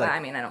 Is it, like, I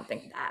mean, I don't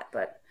think that,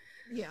 but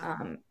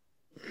Yeah.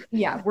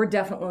 yeah, we're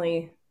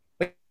definitely.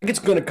 like it's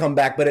going to come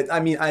back, but I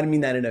mean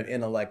that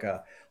in a like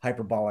a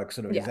hyperbolic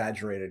sort of Yeah.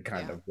 exaggerated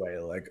kind Yeah. of way.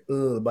 Like,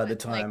 by the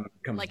time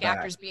it comes Like back.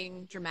 actors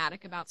being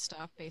dramatic about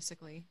stuff,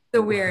 basically.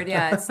 So weird,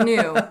 yeah. It's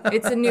new.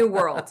 It's a new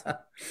world.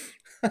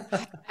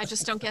 I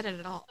just don't get it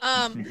at all.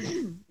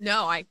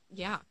 No, I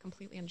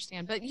completely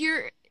understand. But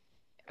I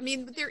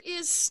mean, there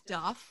is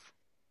stuff.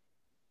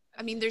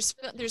 I mean, there's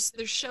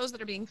shows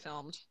that are being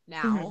filmed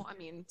now. Mhm. I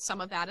mean,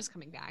 some of that is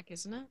coming back,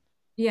 isn't it?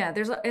 Yeah,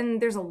 there's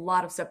a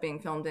lot of stuff being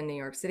filmed in New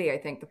York City. I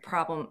think the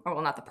problem, or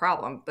well, not the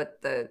problem, but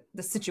the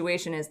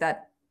situation is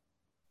that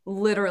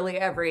literally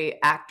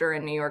every actor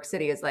in New York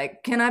City is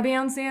like, "Can I be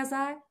on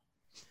CSI?"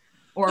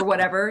 or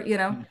whatever, you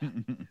know.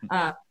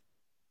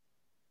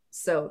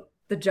 So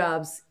the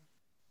jobs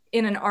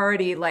in an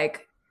already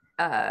like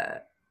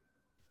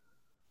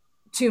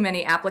too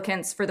many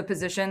applicants for the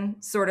position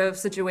sort of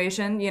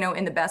situation, you know,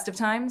 in the best of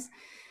times.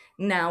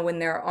 Now, when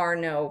there are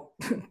no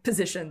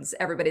positions,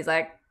 everybody's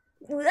like,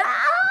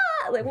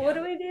 like, what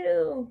do we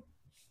do?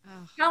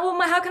 Oh.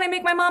 How can I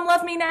make my mom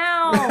love me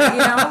now? You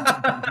know,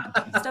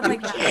 stuff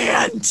like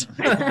that.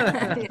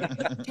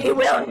 He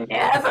will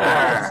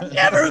never.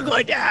 Never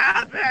going to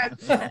happen.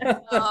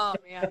 Oh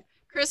man,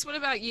 Chris, what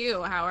about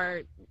you?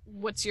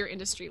 What's your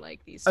industry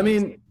like these days? I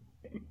mean,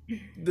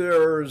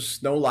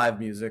 there's no live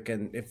music,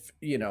 and if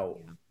you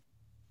know,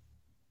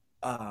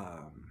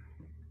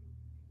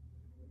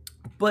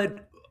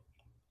 but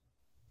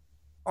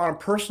on a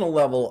personal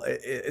level,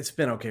 it's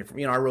been okay for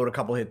me. You know, I wrote a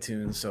couple hit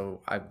tunes,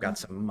 so I've got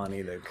some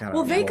money to kind of.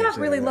 Well, they roll got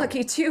to really it.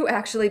 lucky too,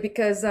 actually,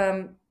 because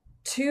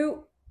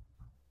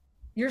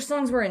your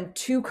songs were in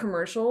 2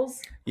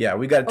 commercials Yeah,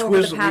 we got a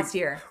over the Twizzler. past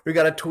year. We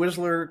got a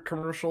Twizzler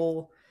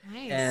commercial,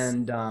 nice.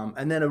 and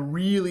then a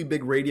really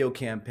big radio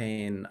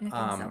campaign. In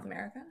South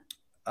America.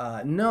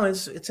 No,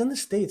 it's in the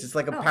States. It's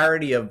like a Oh.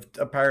 parody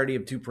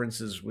of Two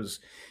Princes was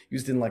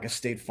used in like a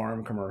State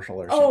Farm commercial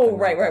or something. Oh,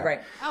 right, like that.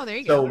 right. Oh, there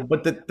you So, go.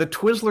 but the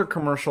Twizzler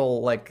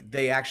commercial, like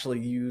they actually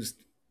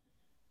used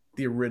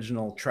the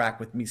original track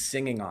with me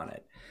singing on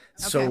it.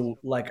 So, Okay.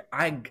 like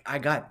I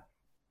got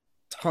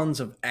tons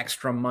of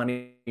extra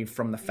money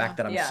from the fact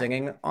that I'm Yeah.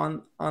 singing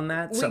on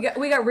that. So,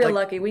 We got real like-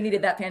 lucky. We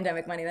needed that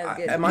pandemic money. That was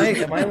good. am I like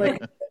am I a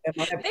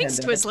Thanks, pandemic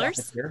Twizzlers.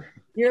 profiteer?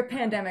 You're a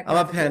pandemic. I'm a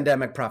profiteer.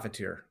 pandemic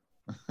profiteer.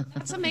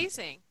 That's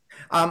amazing.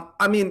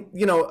 I mean,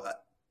 you know,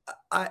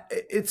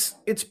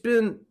 it's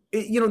been,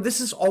 you know, this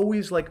has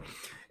always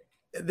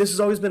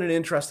been an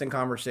interesting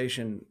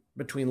conversation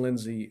between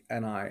Lindsay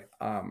and I.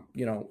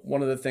 You know,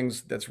 one of the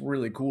things that's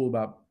really cool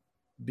about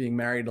being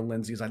married to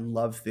Lindsay is I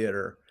love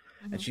theater,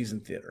 Mm-hmm. and she's in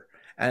theater.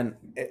 And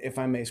if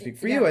I may speak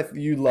for you,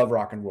 you love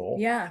rock and roll,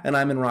 Yeah. and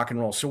I'm in rock and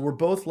roll. So we're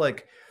both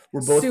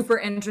super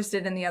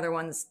interested in the other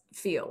one's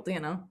field, you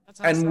know.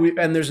 That's awesome.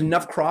 and there's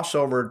enough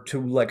crossover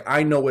to like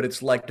I know what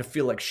it's like to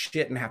feel like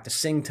shit and have to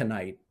sing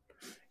tonight,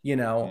 you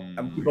know.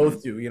 And we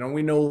both do, you know.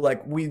 We know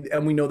like we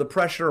know the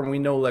pressure, and we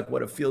know like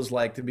what it feels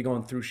like to be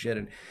going through shit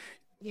and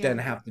then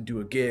have to do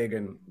a gig,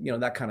 and you know,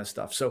 that kind of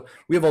stuff. So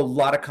we have a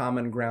lot of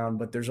common ground,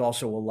 but there's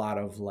also a lot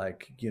of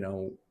like, you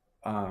know,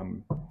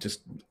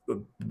 just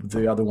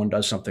the other one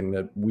does something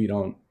that we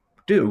don't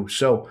do.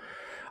 So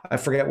I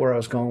forget where I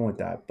was going with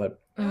that, but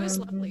It was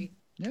lovely.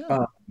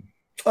 Yeah.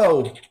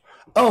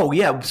 Oh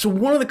yeah. So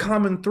one of the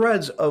common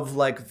threads of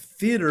like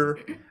theater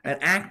and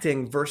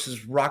acting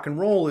versus rock and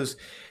roll is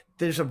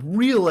there's a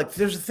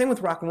thing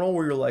with rock and roll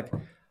where you're like,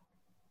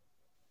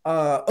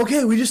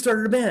 okay, we just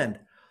started a band.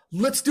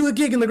 Let's do a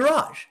gig in the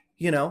garage,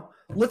 you know?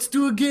 Let's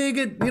do a gig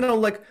at, you know,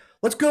 like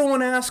let's go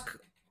and ask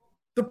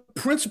the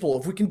principal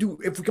if we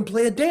can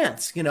play a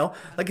dance, you know?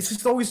 Like it's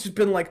just always just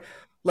been like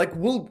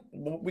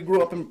we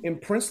grew up in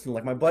Princeton.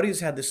 Like my buddies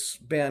had this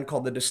band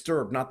called The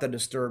Disturbed, not The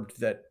Disturbed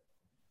that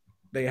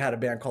they had a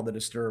band called The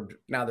Disturbed.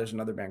 Now there's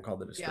another band called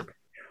The Disturbed.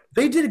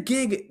 They did a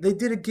gig.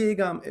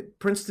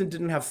 Princeton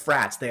didn't have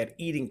frats. They had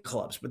eating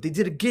clubs, but they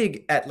did a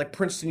gig at like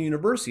Princeton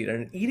University at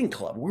an eating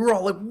club. We were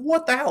all like,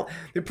 what the hell?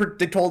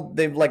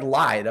 They like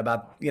lied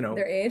about, you know,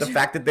 Their age? the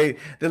fact that they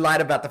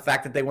lied about the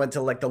fact that they went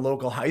to like the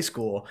local high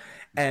school.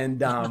 And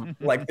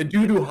like the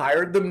dude who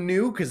hired them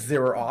knew because they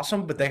were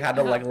awesome, but they had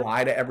to like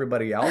lie to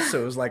everybody else.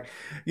 So it was like,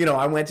 you know,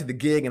 I went to the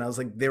gig and I was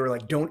like, they were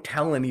like, don't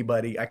tell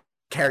anybody. I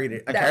carried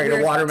it. I That carried a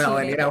you're a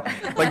watermelon, you know,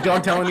 teenager. like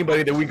don't tell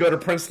anybody that we go to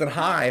Princeton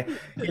High,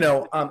 you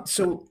know.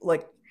 So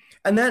like,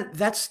 and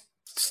that's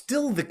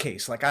still the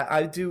case. Like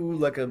I do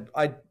like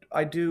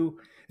I do.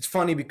 It's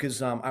funny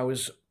because I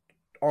was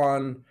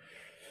on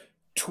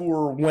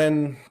tour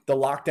when the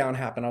lockdown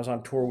happened. I was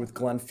on tour with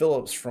Glenn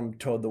Phillips from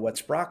Toad the Wet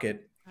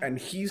Sprocket, and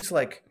he's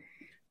like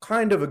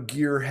kind of a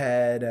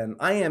gearhead, and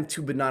I am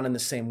too, but not in the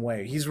same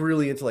way. He's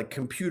really into like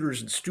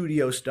computers and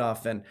studio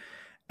stuff, and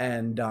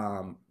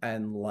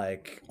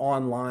like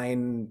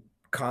online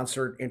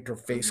concert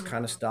interface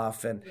kind of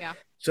stuff. And Yeah.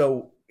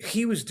 so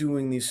he was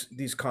doing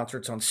these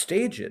concerts on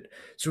Stage It.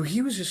 So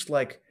he was just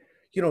like,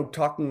 you know,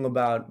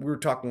 we were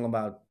talking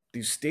about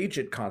these Stage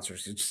It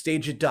concerts.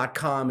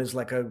 Stageit.com is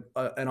like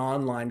an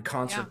online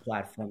concert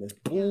platform that's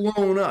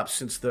blown up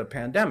since the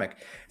pandemic.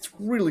 It's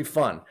really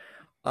fun.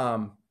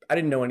 I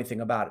didn't know anything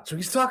about it. So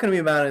he's talking to me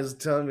about it, he's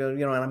telling me,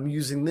 you know, and I'm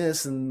using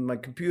this and my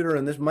computer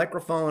and this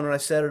microphone, and I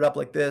set it up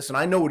like this, and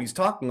I know what he's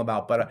talking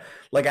about, but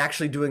like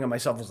actually doing it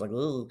myself was like,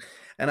 ugh.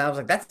 And I was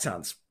like, that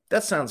sounds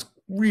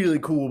really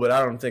cool, but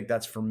I don't think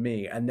that's for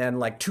me. And then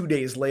like 2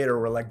 days later,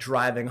 we're like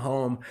driving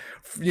home,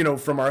 you know,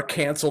 from our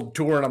canceled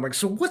tour, and I'm like,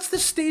 so what's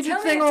this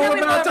Stageit thing all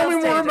about? Tell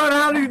me more about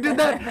how you did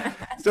that.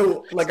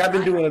 So like I've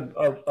been doing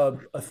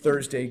a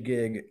Thursday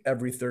gig.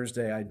 Every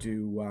Thursday I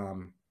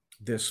do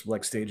this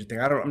like Stageit thing.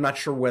 I'm not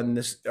sure when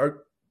this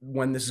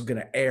is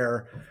going to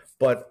air,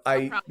 but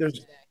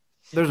there's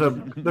a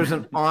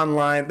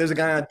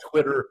guy on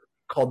Twitter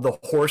called the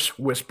Horse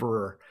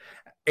Whisperer,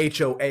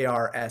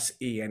 HOARSE,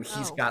 and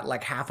he's got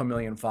like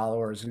 500,000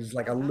 followers. He's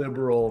like a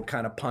liberal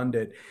kind of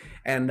pundit,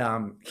 and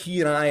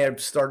he and I have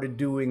started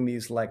doing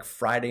these like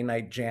Friday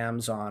night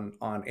jams on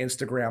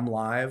Instagram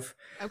Live.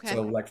 Okay.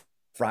 So like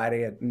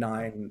Friday at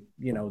 9,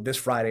 you know, this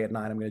Friday at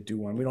 9, I'm going to do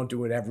one. We don't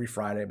do it every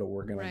Friday, but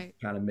we're going to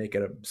kind of make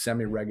it a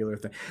semi-regular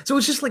thing. So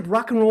it's just like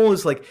rock and roll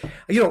is like,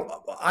 you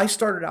know, I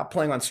started out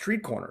playing on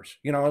street corners.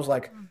 You know, I was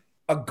like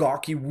a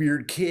gawky,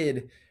 weird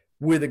kid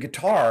with a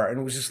guitar, and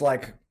it was just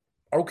like,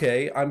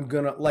 okay, I'm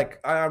going to like,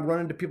 I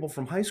run into people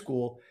from high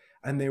school,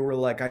 and they were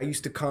like, I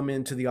used to come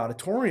into the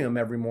auditorium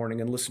every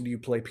morning and listen to you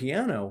play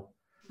piano.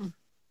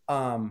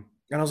 And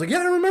I was like, yeah,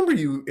 I remember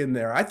you in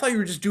there. I thought you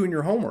were just doing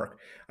your homework.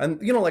 And,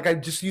 you know, like I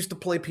just used to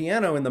play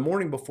piano in the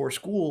morning before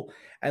school.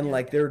 And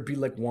like there would be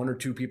like 1 or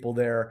 2 people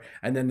there.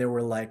 And then there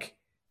were like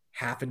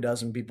half a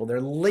dozen people there.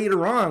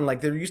 Later on,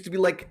 like there used to be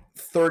like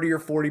 30 or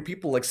 40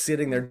 people like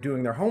sitting there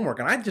doing their homework.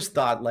 And I just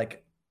thought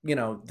like, you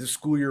know, the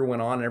school year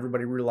went on and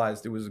everybody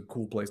realized it was a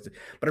cool place to,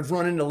 but I've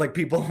run into like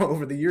people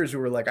over the years who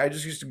were like, I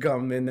just used to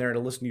come in there to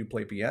listen to you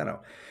play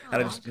piano.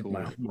 And I just did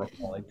my homework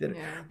while I did it.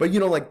 But, you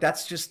know, like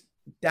that's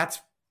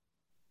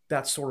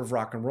sort of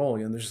rock and roll.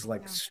 You know, there's just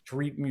like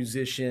street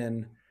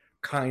musician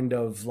kind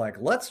of like,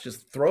 let's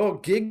just throw a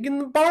gig in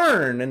the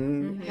barn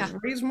and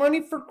raise money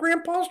for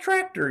grandpa's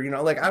tractor, you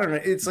know, like, I don't know.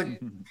 It's like,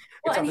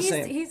 well, and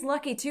he's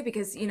lucky too,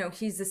 because, you know,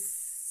 he's a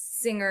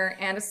singer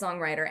and a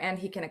songwriter and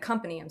he can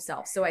accompany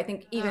himself. So I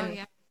think even,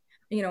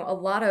 you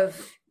know,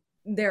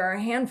 there are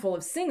a handful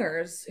of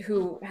singers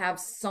who have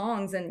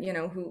songs and, you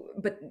know,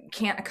 but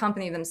can't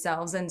accompany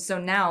themselves. And so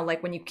now,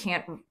 like when you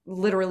can't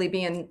literally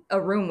be in a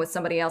room with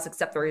somebody else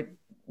except for,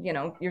 you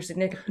know, your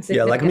significant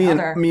like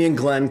other. me and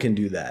Glenn can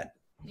do that.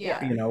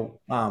 Yeah. You know,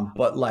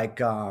 but like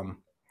Mark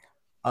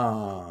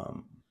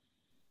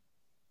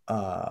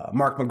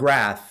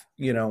McGrath,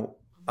 you know,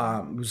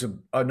 who's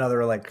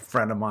another like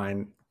friend of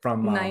mine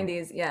from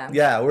 90s.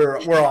 Yeah,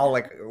 we're all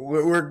like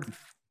we're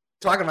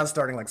talking about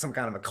starting like some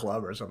kind of a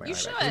club or something. You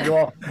like should. That. We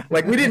all,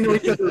 like we didn't know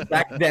each other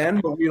back then,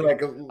 but we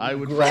like. I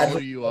would follow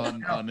you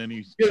on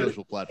any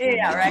social platform.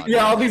 Yeah, right.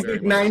 Yeah, all these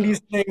like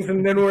 90s things,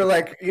 and then we're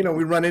like, you know,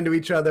 we run into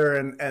each other,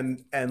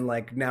 and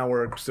like now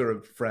we're sort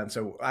of friends.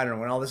 So I don't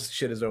know, when all this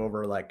shit is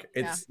over, like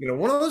it's you know,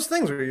 one of those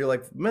things where you're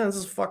like, man, this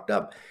is fucked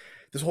up.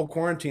 This whole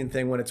quarantine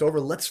thing, when it's over,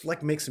 let's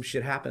like make some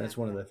shit happen. It's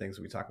one of the things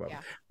we talk about.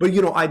 But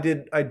you know, I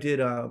had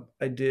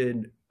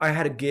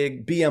a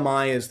gig.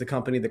 BMI is the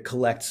company that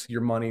collects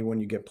your money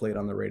when you get played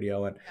on the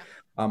radio, and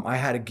I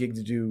had a gig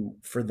to do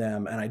for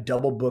them, and I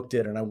double booked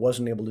it, and I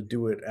wasn't able to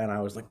do it, and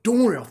I was like,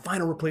 "Don't worry, I'll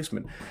find a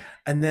replacement."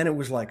 And then it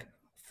was like,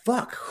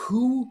 "Fuck,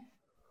 who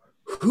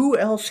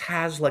else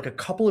has like a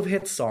couple of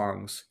hit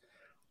songs,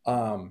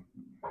 can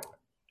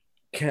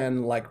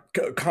like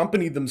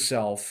accompany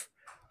themselves,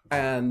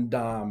 and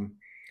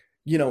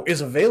you know, is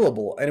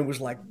available?" And it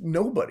was like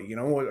nobody. You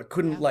know, I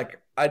couldn't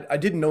like. I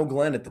didn't know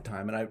Glenn at the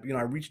time, and I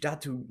reached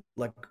out to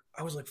like,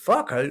 I was like,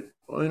 fuck,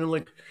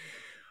 like,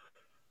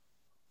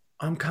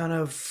 I'm kind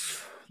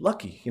of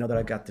lucky, you know, that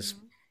I got this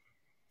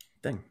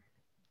thing.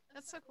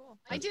 That's so cool.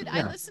 I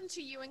listened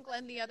to you and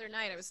Glenn the other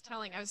night. I was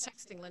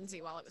texting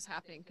Lindsay while it was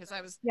happening because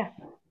I was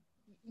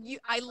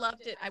I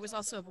loved it. I was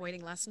also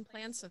avoiding lesson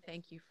plans, so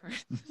thank you for.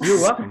 You're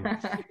welcome.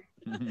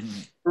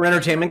 For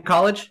entertainment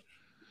college.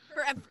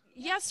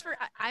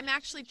 I'm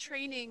actually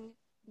training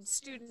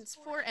students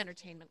for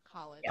entertainment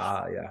college.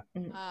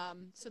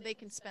 So they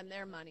can spend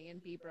their money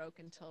and be broke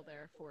until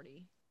they're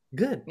 40.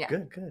 Good.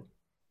 Yeah,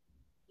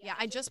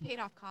 I just paid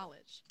off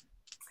college.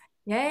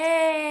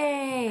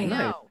 Yay! I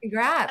know.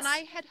 Congrats. And I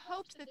had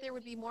hoped that there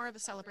would be more of a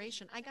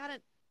celebration. I got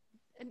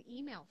an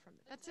email from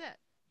it. That's it.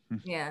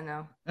 Yeah,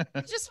 no.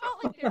 It just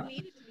felt like there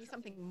needed to be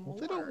something more.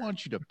 Well, they don't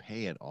want you to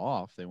pay it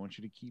off. They want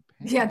you to keep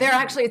paying. Yeah, they're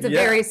actually, it's a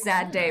Yeah. very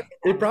sad day.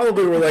 They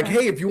probably were like,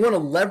 "Hey, if you want to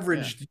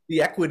leverage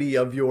the equity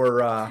of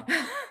your,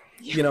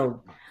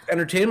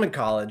 entertainment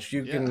college,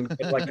 you can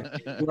get like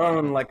a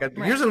loan,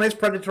 here's a nice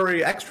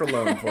predatory extra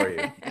loan for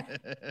you."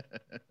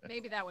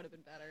 Maybe that would have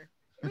been better.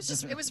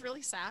 It was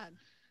really sad.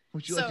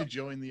 Would you like to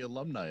join the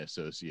alumni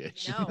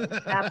association? No.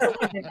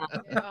 Absolutely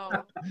not.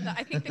 No.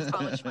 I think the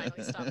college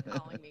finally stopped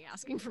calling me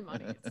asking for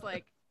money. It's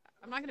like,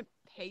 I'm not going to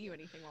pay you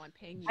anything while I'm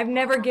paying you. I've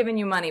never off. given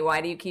you money.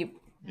 Why do you keep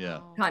Yeah.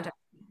 No. contact?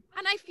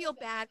 And I feel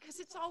bad because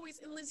it's always,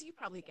 and Liz, you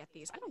probably get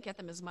these. I don't get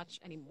them as much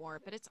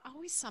anymore, but it's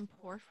always some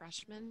poor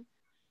freshman.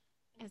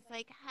 It's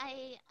like,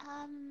 hi,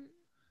 I'm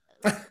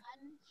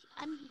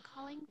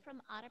calling from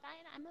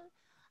Otterbein.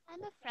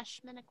 I'm a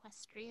freshman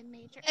equestrian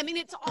major. I mean,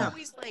 it's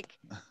always like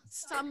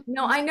some.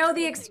 No, I know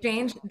the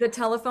exchange, the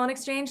telephone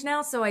exchange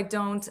now, so I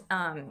don't,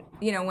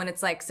 when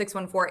it's like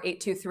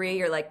 614-823,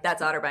 you're like,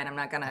 that's Otterbein. I'm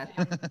not gonna.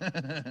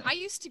 I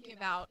used to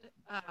give out,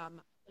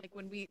 like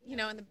when we, in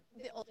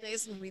the old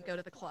days when we'd go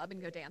to the club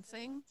and go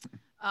dancing,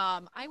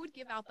 I would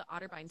give out the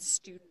Otterbein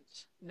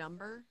student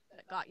number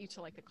that got you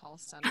to like the call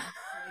center.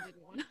 I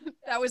didn't want to.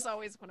 That was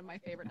always one of my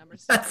favorite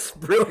numbers. That's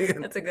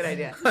brilliant. That's a good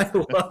idea. I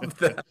love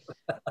that.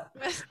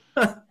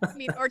 I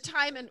mean, or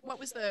time and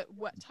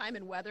what time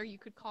and weather you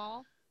could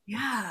call.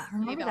 Yeah, Gave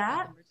remember out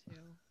that?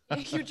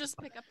 number too. You just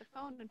pick up the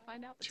phone and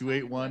find out. the time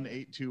and weather.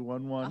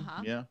 281-8211.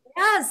 Uh-huh. Yeah.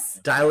 Yes.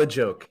 Dial a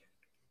joke.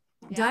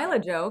 Yeah. Dial a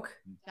joke.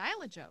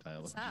 Dial a joke.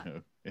 Dial What's a that?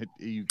 joke.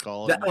 You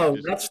call it. Oh,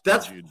 it just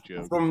that's gives you a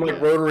joke. from like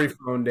Yeah. rotary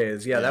phone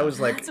days. Yeah, that was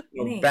like That's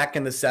funny. back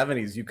in the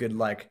 70s. You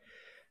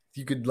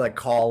could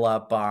call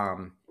up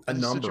a It's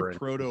number. such a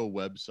proto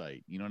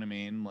website. You know what I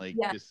mean? Like,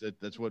 Yeah.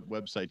 that's what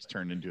websites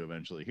turned into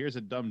eventually. Here's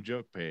a dumb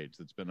joke page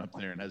that's been up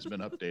there and has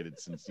been updated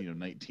since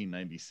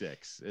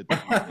 1996.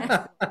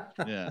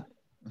 Yeah.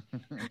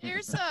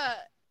 There's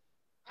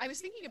I was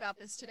thinking about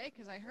this today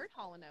because I heard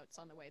Hall and Oates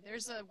on the way.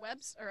 There's a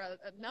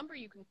a number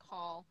you can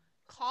call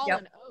Yep.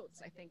 and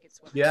Oates. I think it's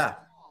what Yeah. it's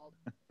called,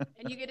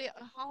 and you get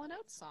a Hall and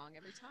Oates song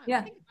every time.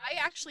 Yeah. I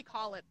actually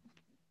call it.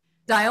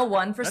 Dial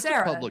 1 for That's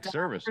Sarah. a public Dial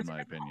service, for in my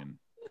Sarah. opinion.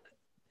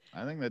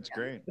 I think that's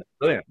great.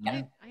 Brilliant.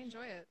 Yeah. I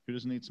enjoy it. Who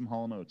doesn't need some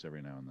Hall and Oates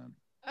every now and then?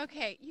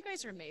 Okay, you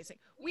guys are amazing.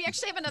 We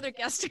actually have another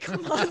guest to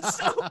come on,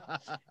 so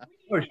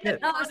Oh shit.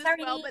 Oh, as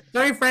sorry. well, but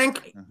Sorry,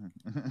 Frank.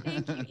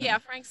 thank you. Yeah,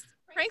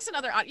 Frank's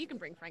another. You can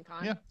bring Frank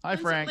on. Yeah. Hi,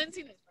 Frank.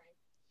 Lindsay knows Frank.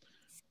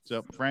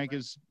 So Frank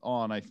is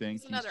on, I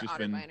think. He's another just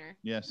been. Otterbeiner.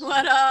 Yes.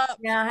 What up?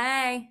 Yeah,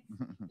 hey.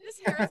 This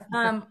Harris.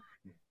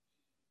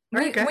 We,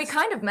 Hey, guys. we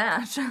kind of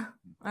match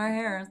our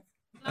hairs.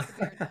 Not the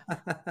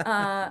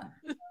beard.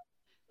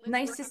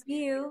 Nice Lindsay, to we're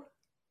see you.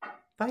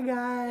 Bye,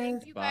 guys.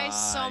 Thank you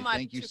guys so Bye. much.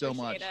 Thank you so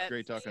much. Appreciate it.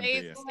 Great talking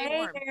Stay- to you. Stay Hey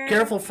warm. there.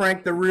 Careful,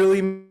 Frank. They're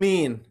really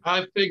mean.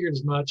 I figured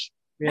as much.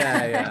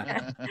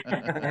 Yeah. All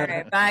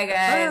right, bye,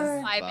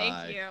 guys. Bye.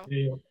 Bye. Thank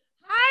you. Yeah.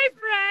 Hi,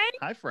 Frank.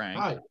 Hi, Frank.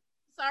 Hi.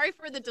 Sorry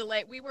for the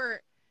delay.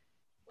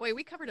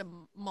 We covered a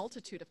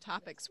multitude of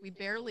topics. We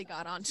barely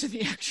got onto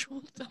the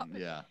actual topic.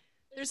 Yeah.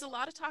 There's a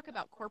lot of talk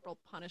about corporal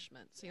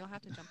punishment, so you'll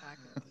have to jump back.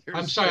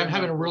 I'm sorry, I'm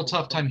having a real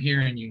tough time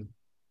hearing you.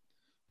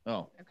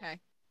 Oh, Okay,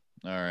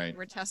 all right.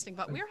 we're testing,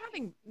 but we're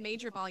having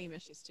major volume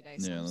issues today.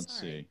 So Yeah, I'm let's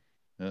sorry.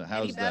 see.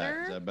 How's that?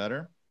 better? Is that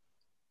better,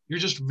 You're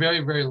just very,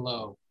 very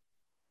low.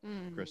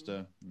 Mm.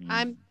 Krista?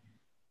 I'm Yeah,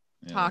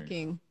 there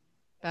talking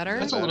better.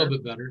 That's a better? little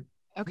bit better.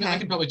 I Okay.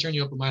 can probably turn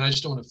you up with mine. I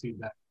just don't want to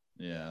feedback.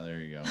 Yeah, there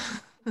you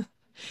go.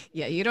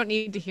 Yeah, you don't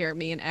need to hear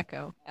me and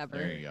echo ever,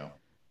 There you go.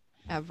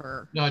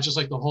 ever. No, it's just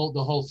like the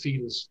whole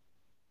feed is.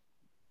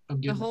 I'm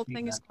The getting whole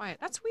thing is feedback. quiet.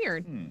 That's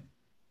weird. Hmm.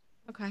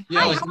 Okay.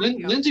 Yeah, Hi, like how are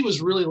you? Lindsay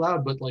was really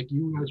loud, but like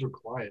you guys were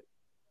quiet.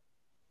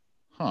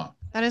 Huh.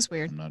 That is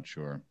weird. I'm not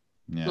sure.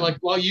 Yeah. So, like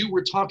while you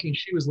were talking,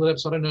 she was lit up,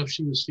 so I don't know if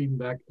she was feeding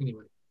back.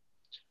 Anyway.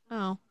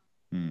 Oh,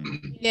 Hmm.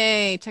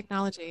 yay,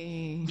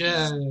 technology.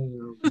 Yeah.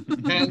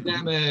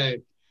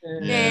 Pandemic.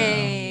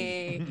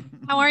 Yay.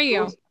 How are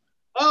you?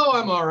 Oh,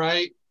 I'm all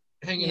right.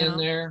 Hanging Yeah. in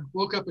there.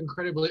 Woke up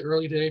incredibly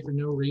early today for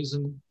no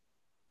reason.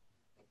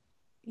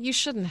 You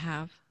shouldn't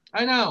have.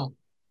 I know.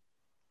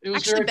 It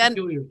was Actually, very Ben-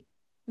 peculiar.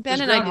 Ben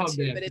It's and I did Groundhog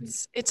too, Day, but I think.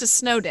 it's a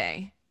snow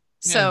day.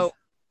 So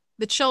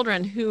the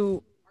children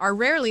who are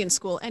rarely in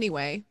school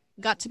anyway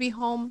got to be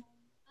home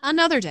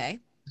another day.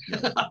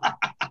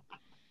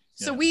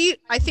 So Yeah.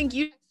 I think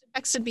you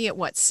texted me at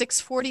what,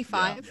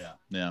 6:45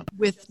 Yeah.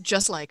 with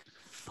just like,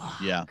 fuck.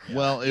 Yeah.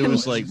 Well, it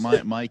was like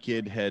my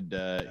kid had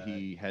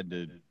he had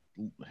to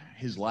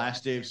his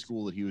last day of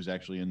school that he was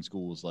actually in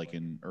school was like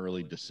in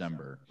early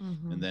December.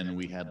 Mhm. And then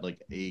we had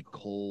like a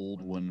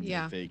cold when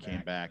Yeah. they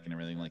came back and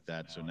everything like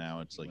that. So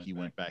now it's like he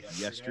went back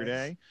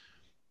yesterday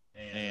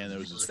and it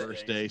was his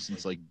first day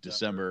since like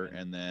December.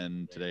 And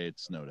then today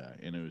it's snow day.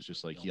 And it was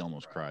just like he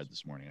almost cried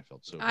this morning. I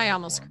felt so I bad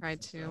almost for him.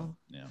 cried too. So,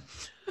 yeah.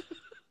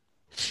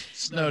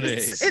 Snow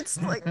days.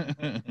 It's like,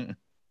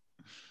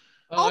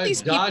 all I've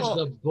these dodged people.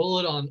 the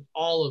bullet on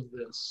all of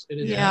this. It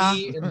is Yeah.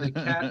 me and the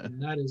cat,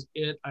 and that is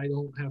it. I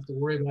don't have to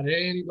worry about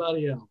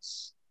anybody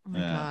else. Oh my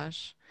Yeah.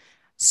 gosh.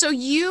 So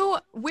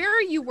where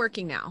are you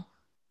working now?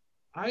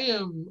 I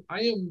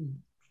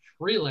am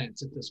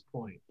freelance at this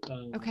point.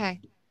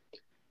 Okay.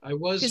 I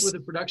was 'Cause- with a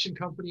production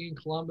company in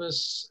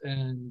Columbus,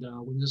 and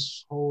when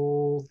this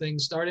whole thing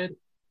started,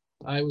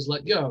 I was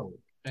let go.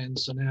 And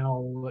so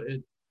now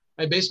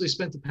I basically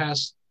spent the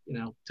past,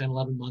 10,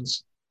 11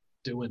 months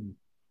doing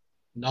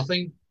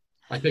nothing.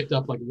 I picked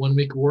up like 1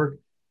 week of work.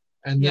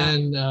 And Yeah.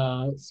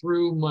 then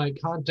through my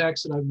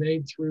contacts that I've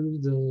made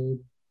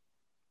through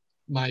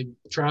my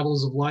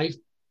travels of life,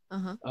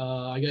 Uh-huh.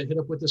 I got hit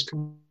up with this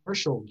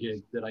commercial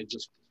gig that I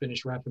just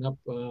finished wrapping up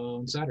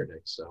on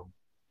Saturday.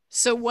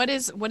 So what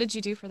did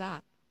you do for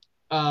that?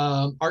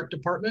 Art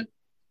department.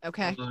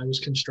 Okay. I was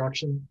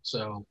construction,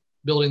 so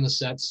building the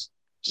sets.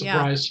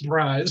 Yeah.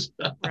 Surprise.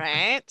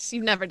 Right. So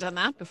you've never done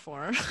that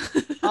before.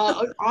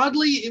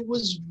 Oddly, it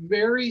was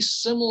very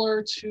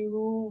similar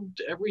to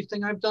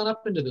everything I've done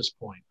up into this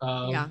point.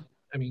 Yeah.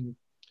 I mean,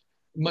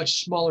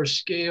 much smaller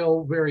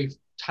scale, very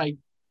tight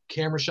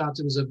camera shots.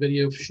 It was a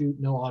video shoot,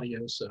 no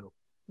audio. So,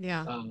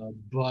 Yeah.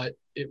 but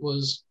it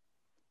was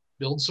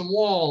build some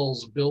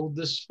walls, build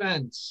this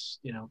fence,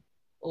 a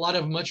lot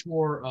of much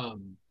more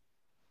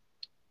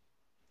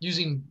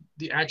using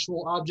the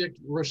actual object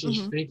versus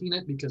Mhm. faking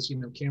it because,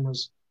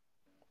 cameras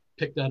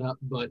pick that up.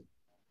 But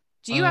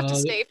Do you have to Uh,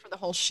 stay for the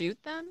whole shoot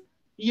then?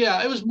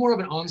 yeah, it was more of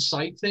an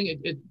on-site thing.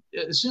 It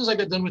as soon as I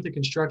got done with the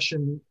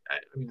construction, I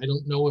mean, I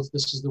don't know if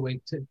this is the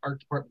way art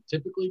department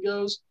typically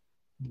goes,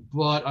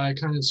 but I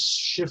kind of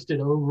shifted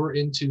over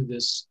into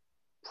this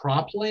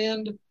prop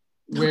land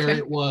where Okay.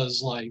 it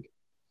was like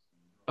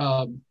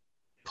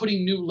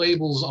putting new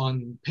labels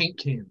on paint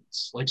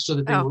cans, like so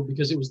that they Oh. were,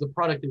 because it was the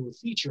product they were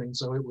featuring,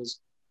 so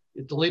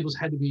the labels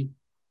had to be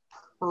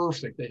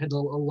perfect. They had to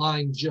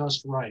align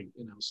just right,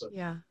 So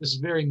Yeah. this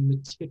very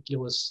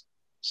meticulous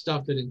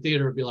stuff that in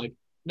theater would be like,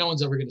 no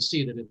one's ever going to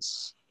see that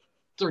it's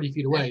 30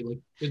 feet away.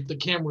 Like the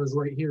camera is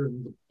right here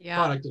and the Yeah.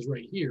 product is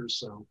right here.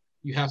 So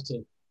you have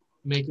to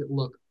make it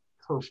look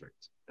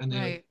perfect. And they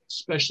had Right.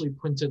 specially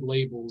printed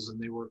labels, and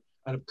they were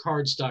out of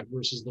cardstock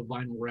versus the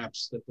vinyl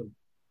wraps that the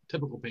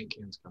typical paint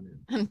cans come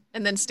in.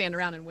 And then stand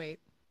around and wait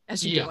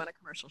as you do Yeah. on a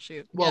commercial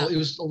shoot. Well, Yeah. it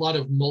was a lot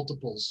of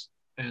multiples,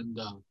 and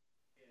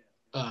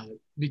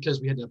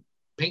because we had to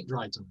paint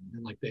dry time,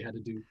 and like they had to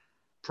do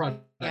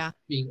product Yeah.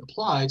 being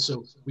applied,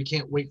 so we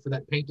can't wait for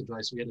that paint to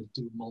dry, so we had to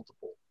do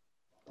multiple.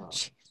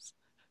 Jeez.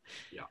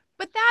 Yeah.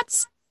 But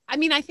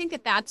I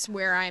think that's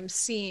where I'm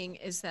seeing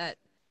is that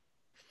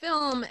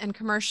film and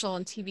commercial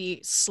and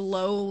TV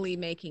slowly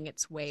making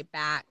its way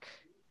back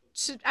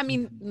to,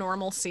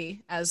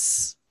 normalcy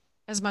as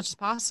much as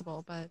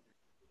possible. But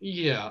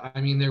Yeah,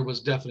 I mean, there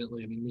was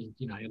definitely, you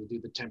had to do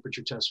the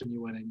temperature test when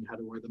you went in, you had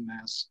to wear the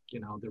mask,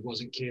 there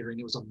wasn't catering,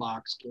 it was a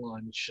boxed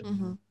lunch, and,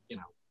 Mhm.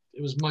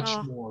 it was much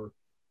Oh. more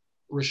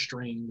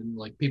restrained, and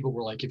like people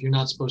were like, if you're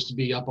not supposed to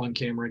be up on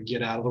camera,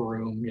 get out of the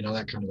room,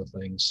 that kind of a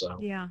thing. So,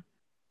 yeah,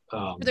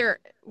 um,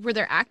 were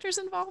there actors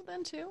involved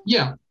then too?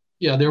 yeah,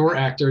 there were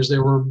actors,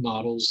 there were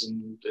models,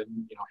 and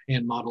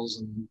hand models,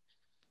 and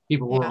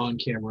people were Yeah. on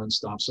camera and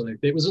stuff. So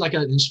it was like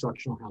an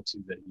instructional how-to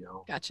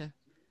video. Gotcha.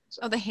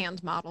 Oh, the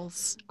hand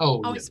models.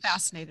 Oh, Always yes.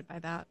 fascinated by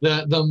that.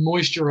 The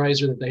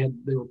moisturizer that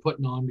they were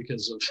putting on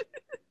because of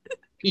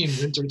being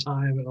winter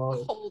time and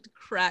all. Cold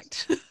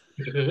cracked.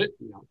 Yeah.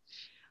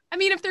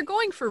 If they're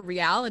going for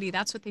reality,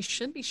 that's what they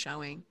should be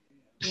showing,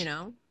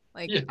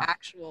 like Yeah.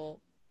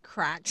 actual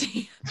cracked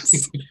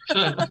hands.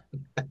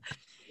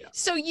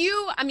 So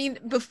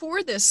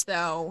before this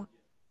though,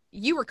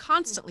 you were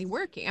constantly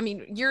working.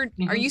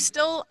 Are you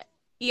still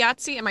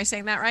IATSE? Am I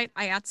saying that right?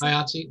 IATSE?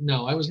 IATSE?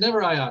 No, I was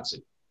never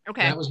IATSE.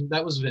 Okay.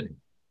 That was Vinny.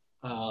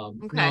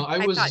 Okay. No,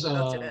 I was. thought you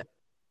both did it.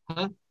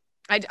 Huh?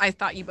 I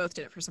thought you both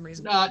did it for some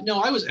reason. No,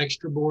 I was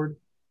extra board.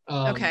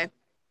 Okay.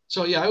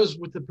 So yeah, I was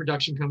with the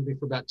production company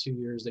for about 2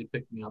 years. They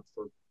picked me up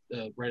for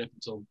right up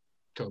until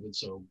COVID.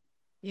 So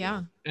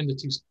Yeah. end of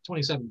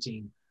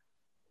 2017,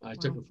 I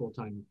took Wow. a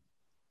full-time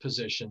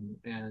position,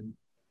 and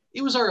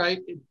it was all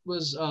right. It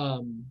was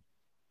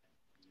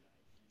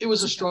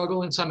a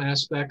struggle in some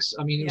aspects.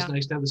 It was Yeah.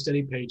 nice to have a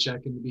steady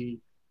paycheck and to be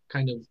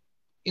kind of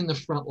in the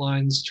front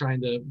lines trying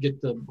to get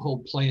the whole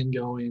plan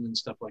going and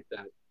stuff like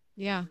that.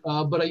 Yeah.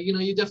 But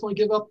you definitely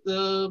give up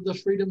the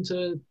freedom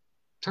to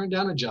turn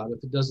down a job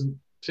if it doesn't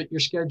fit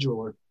your schedule,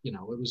 or I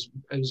was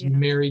Yeah.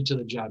 married to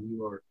the job.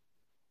 You are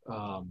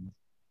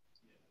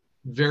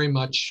very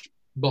much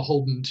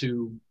beholden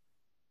to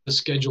the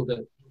schedule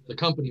that the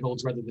company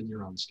holds rather than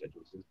your own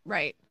schedule.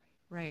 Right.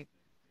 Right.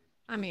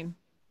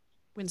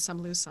 Win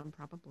some, lose some,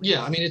 probably.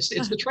 Yeah, it's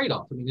the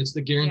trade-off. It's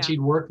the guaranteed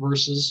work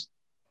versus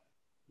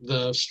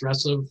the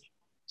stress of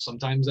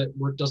sometimes that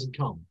work doesn't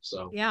come.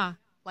 So Yeah.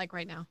 Like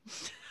right now.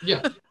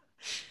 yeah.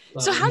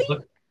 So how do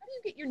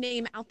you get your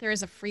name out there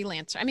as a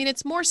freelancer?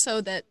 It's more so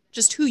that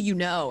just who you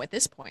know at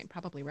this point,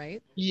 probably,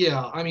 right?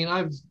 Yeah,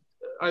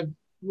 I've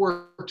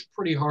worked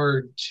pretty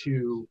hard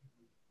to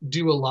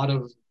do a lot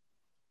of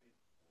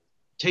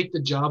take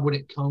the job when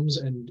it comes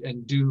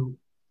and do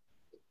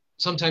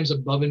sometimes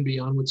above and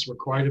beyond what's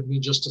required of me,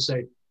 just to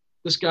say,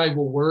 this guy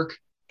will work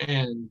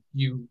and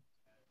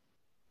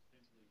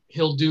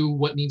he'll do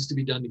what needs to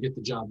be done to get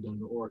the job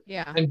done. Or,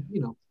 Yeah. and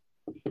you know,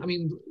 I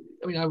mean,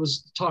 I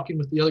was talking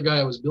with the other guy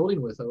I was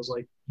building with. I was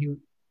like,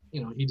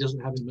 he doesn't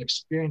have as much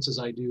experience as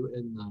I do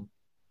in the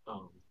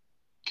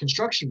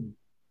construction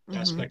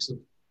aspects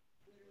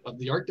of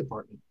the art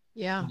department.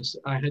 Yeah.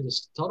 I had to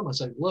tell him, I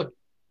said, look,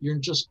 you're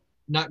just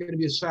not going to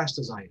be as fast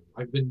as I am.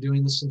 I've been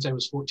doing this since I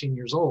was 14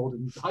 years old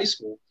in high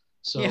school.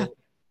 So Yeah.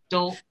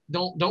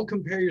 don't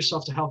compare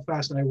yourself to how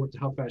fast I work to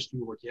how fast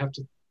you work. You have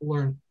to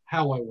learn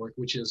how I work,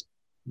 which is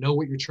know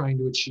what you're trying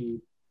to achieve.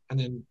 And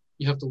then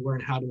you have to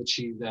learn how to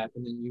achieve that.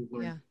 And then you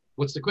learn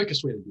what's the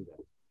quickest way to do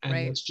that. And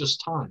it's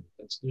just time.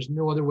 There's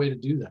no other way to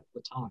do that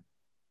but time.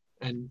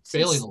 And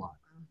failing a lot.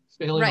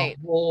 Failing a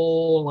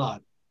whole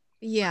lot.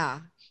 Yeah.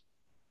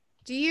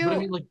 Do you? But I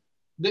mean, like,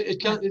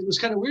 it was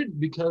kind of weird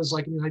because,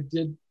 like, I mean, I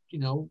did,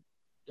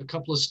 a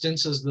couple of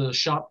stints as the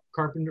shop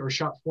carpenter or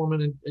shop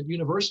foreman at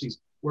universities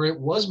where it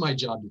was my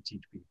job to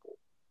teach people.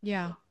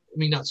 Yeah. I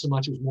mean, not so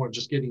much. It was more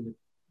just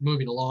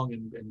moving along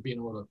and being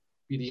able to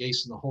be the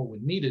ace in the hole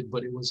when needed.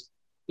 But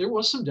there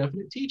was some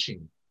definite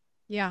teaching.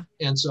 Yeah.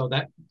 And so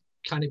that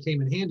kind of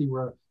came in handy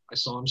where I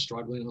saw him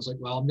struggling. I was like,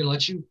 well, I'm going to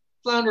let you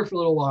flounder for a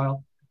little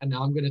while. And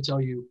now I'm going to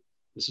tell you,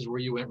 this is where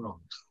you went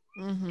wrong.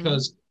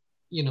 Because,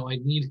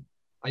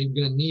 I'm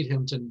going to need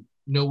him to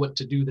know what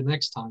to do the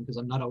next time because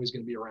I'm not always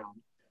going to be around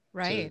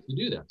to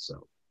do that.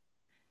 So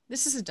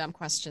this is a dumb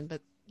question,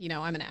 but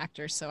I'm an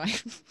actor, so I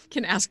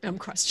can ask dumb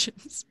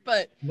questions.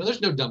 But no,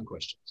 there's no dumb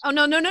questions. Oh,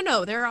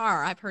 no. There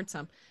are. I've heard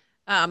some.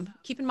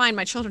 Keep in mind,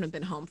 my children have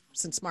been home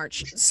since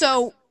March.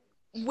 So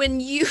when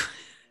you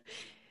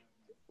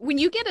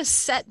get a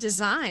set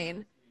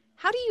design,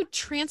 how do you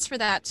transfer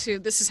that to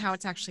this is how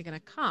it's actually going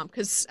to come?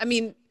 Because, I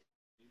mean,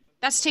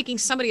 that's taking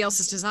somebody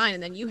else's design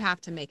and then you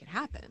have to make it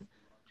happen.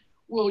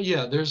 Well,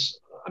 yeah,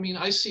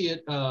 I see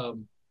it. I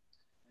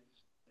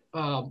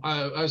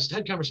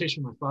had a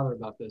conversation with my father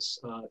about this.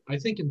 I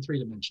think in 3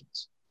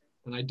 dimensions,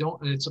 and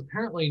it's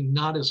apparently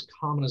not as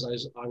common as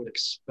I would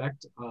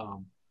expect.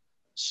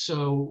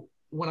 So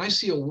when I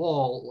see a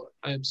wall,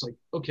 it's like,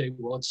 okay,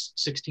 well, it's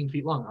 16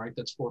 feet long. All right,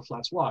 that's 4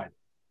 flats wide.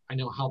 I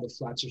know how the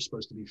flats are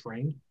supposed to be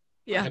framed.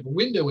 Yeah. I have a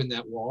window in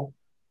that wall.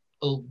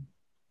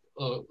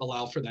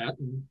 Allow for that,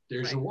 and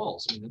there's your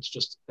walls. I mean,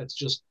 that's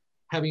just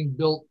having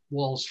built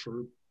walls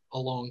for a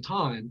long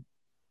time.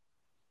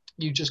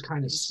 You just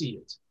kind of see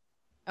it.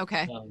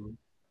 Okay.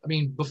 I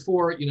mean,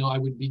 before, I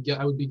would be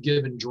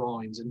given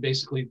drawings, and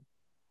basically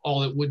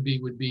all it would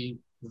be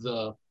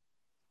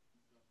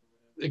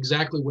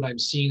exactly what I'm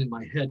seeing in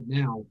my head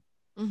now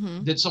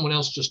that someone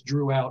else just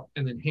drew out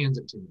and then hands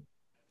it to me.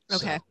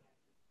 Okay. So,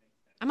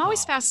 I'm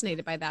always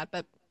fascinated by that,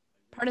 but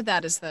part of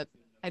that is that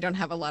I don't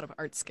have a lot of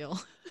art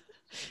skill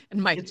and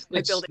my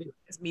building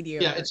is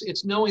mediocre. Yeah.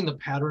 It's knowing the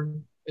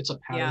pattern. It's a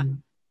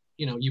pattern.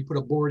 Yeah. You put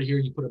a board here,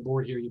 you put a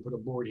board here, you put a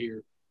board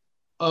here.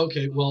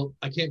 Okay, well,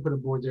 I can't put a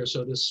board there,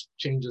 so this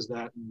changes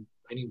that, and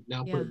I need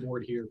now put a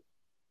board here.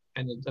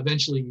 And then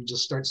eventually you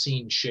just start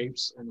seeing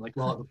shapes, and like,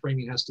 well, the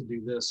framing has to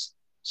do this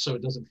so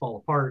it doesn't fall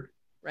apart.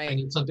 Right. I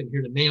need something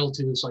here to nail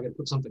to, so I got to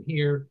put something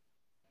here.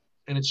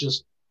 And it's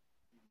just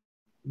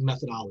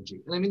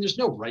methodology. And I mean, there's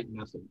no right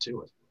method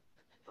to it.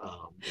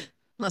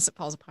 Unless it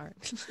falls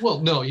apart. Well,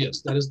 no,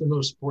 yes, that is the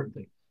most important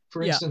thing.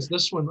 For instance,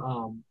 this one,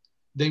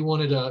 they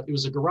wanted it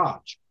was a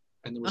garage.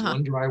 And there was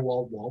one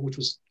drywall wall, which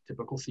was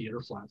typical theater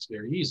flats,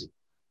 very easy.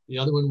 The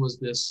other one was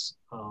this,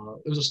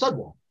 it was a stud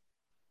wall.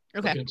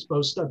 Okay. Like an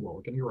exposed stud wall,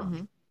 like in a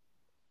garage.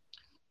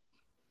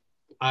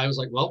 I was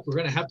like, well, we're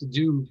going to have to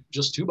do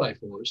just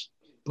 2x4s,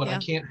 but I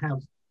can't have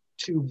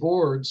 2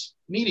 boards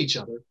meet each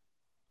other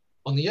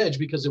on the edge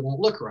because it won't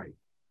look right.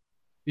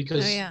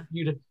 Because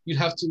you'd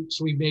have to,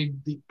 so we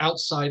made the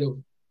outside of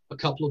a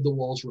couple of the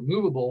walls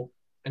removable,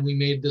 and we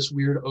made this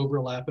weird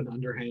overlap and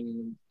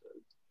underhanging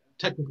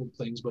technical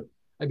things, but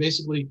I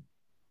basically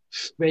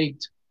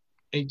faked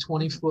a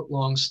 20-foot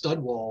long stud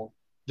wall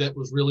that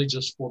was really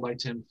just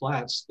 4x10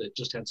 flats that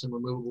just had some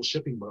removable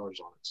shipping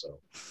bars on it. So,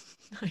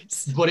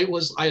 nice. But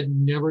I had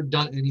never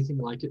done anything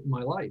like it in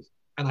my life.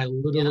 And I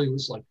literally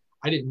was like,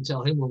 I didn't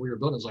tell him when we were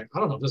building. I was like, I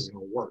don't know if this is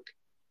going to work.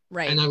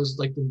 Right. And I was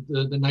like,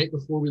 the night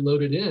before we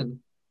loaded in,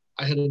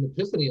 I had an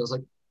epiphany. I was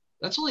like,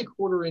 that's only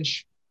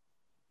 1/4-inch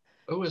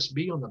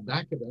OSB on the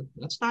back of it.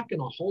 That's not going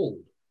to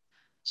hold.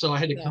 So I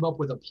had to come up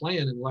with a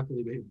plan, and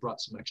luckily they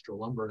brought some extra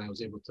lumber, and I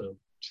was able to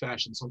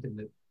fashion something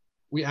that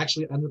we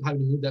actually ended up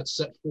having to move that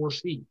set 4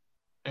 feet.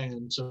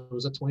 And so it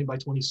was a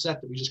 20x20 set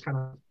that we just kind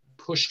of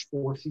pushed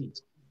 4 feet.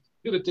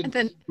 And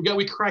then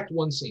we cracked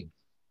one seam,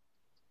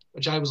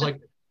 which I was like,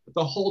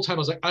 the whole time I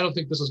was like, I don't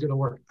think this is going to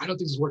work. I don't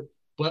think this works.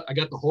 But I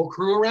got the whole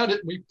crew around it,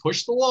 and we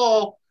pushed the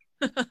wall.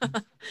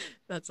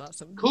 That's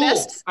awesome. Cool.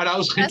 And I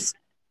was like,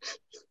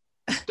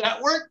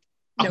 that worked?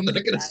 I'm not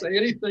going to say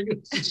anything.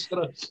 It's just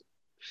gonna...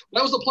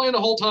 That was the plan the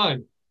whole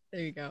time.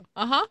 There you go.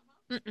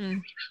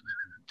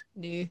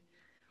 No.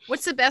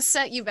 What's the best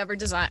set you've ever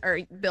designed or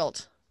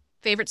built?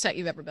 Favorite set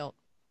you've ever built?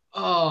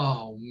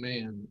 Oh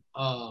man.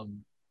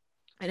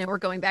 I know we're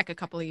going back a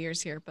couple of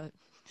years here, but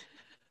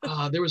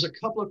There was a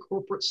couple of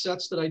corporate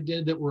sets that I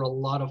did that were a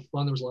lot of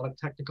fun. There was a lot of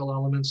technical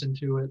elements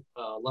into it,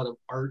 a lot of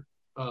art,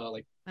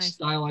 like Nice.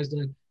 stylized in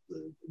it.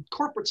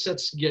 Corporate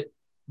sets get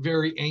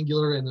very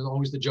angular, and then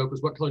always the joke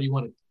was, what color do you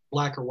want it,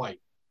 black or white?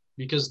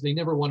 Because they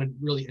never wanted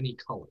really any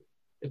color.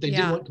 If they did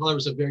Yeah. want color, it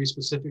was a very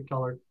specific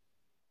color.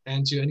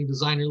 And to any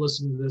designer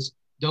listening to this,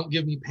 don't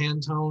give me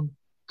Pantone.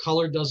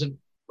 Color doesn't,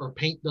 or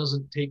paint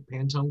doesn't take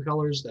Pantone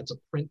colors. That's a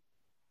print,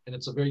 and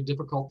it's a very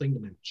difficult thing to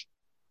match.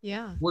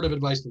 yeah. Word of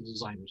advice to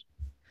designers.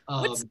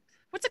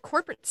 What's a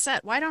corporate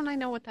set? Why don't I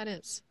know what that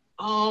is?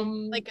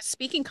 Like a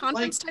speaking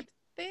conference type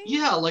thing?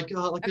 Yeah,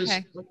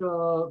 Okay.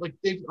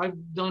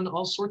 I've done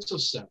all sorts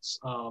of sets.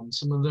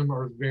 Some of them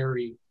are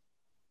very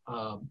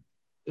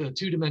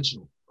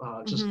two-dimensional,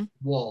 just Mhm.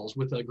 walls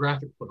with a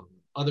graphic put on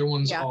them. Other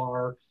ones Yeah.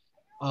 are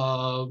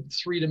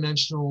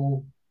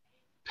three-dimensional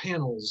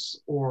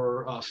panels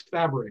or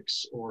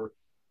fabrics, or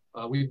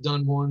we've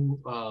done one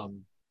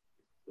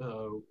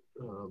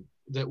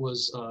that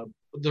was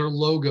their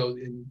logo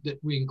that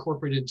we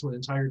incorporated into an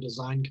entire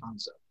design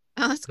concept.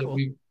 Oh, that's That cool.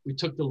 we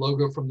took the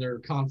logo from their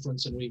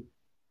conference and we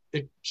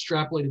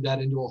extrapolated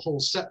that into a whole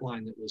set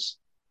line that was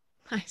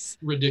Nice.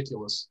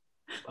 ridiculous.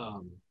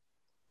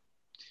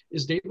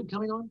 Is David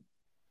coming on?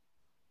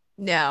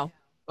 No.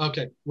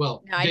 Okay,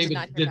 well, No, I did David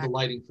not hear did the back.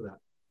 lighting for that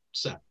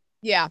set.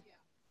 Yeah.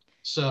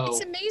 So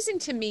It's amazing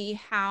to me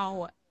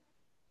how,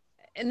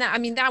 and that, I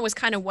mean, that was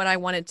kind of what I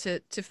wanted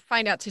to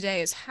find out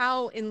today is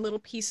how in little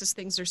pieces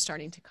things are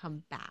starting to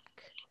come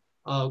back,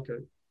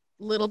 okay.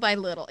 little by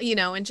little,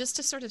 and just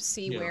to sort of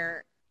see Yeah.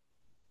 where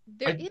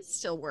there I- is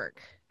still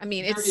work. I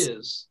mean, There it's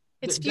is.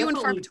 it's few and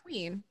far Definitely-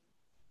 between.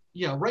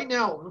 Yeah, right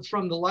now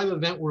from the live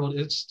event world,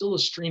 it's still a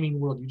streaming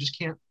world. You just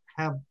can't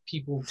have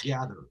people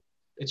gather.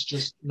 It's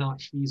just not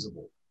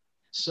feasible.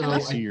 So I I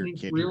love see your think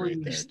kitty really,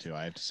 right there too.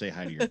 I have to say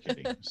hi to your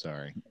kitty.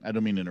 Sorry, I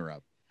don't mean to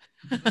interrupt.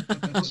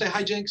 I'll say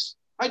hi, Jinx.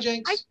 Hi,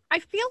 Jinx. I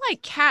feel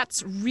like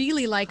cats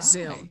really like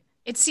Zoom.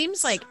 It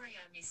seems like,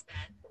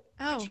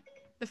 oh,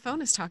 the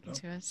phone is talking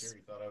to us.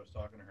 Siri thought I was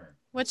talking to her.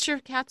 What's your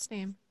cat's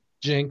name?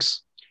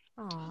 Jinx.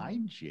 Oh, Hi,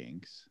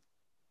 Jinx.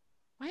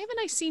 why haven't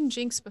I seen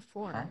Jinx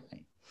before?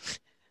 Hi.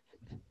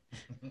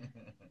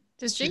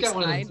 Does She's Jinx got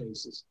one of hide? them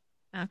faces.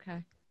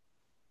 Okay.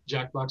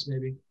 Jackbox,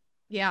 maybe.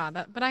 Yeah,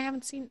 but I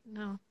haven't seen,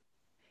 no.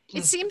 It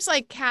Hmm. seems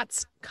like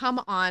cats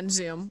come on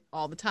Zoom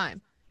all the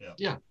time.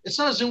 Yeah, it's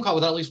not a Zoom call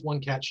without at least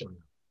one cat showing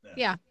up.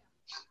 Yeah.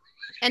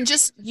 And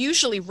just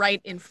usually right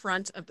in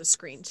front of the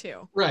screen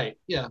too. Right.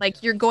 Yeah.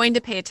 Like you're going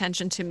to pay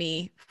attention to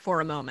me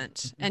for a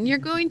moment and you're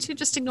going to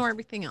just ignore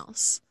everything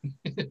else.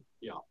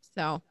 Yeah.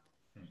 So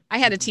I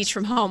had to teach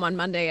from home on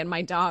Monday and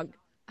my dog,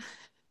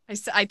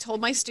 I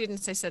told my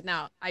students, I said,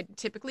 now I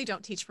typically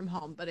don't teach from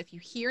home, but if you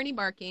hear any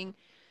barking,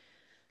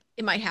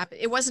 it might happen.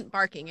 It wasn't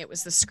barking, it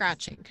was the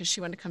scratching because she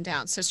wanted to come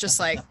down. So it's just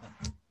like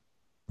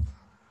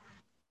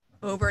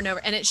over and over.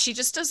 And she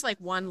just does like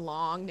one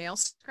long nail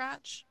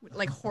scratch,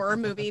 like horror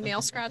movie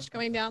nail scratch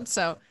going down.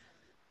 So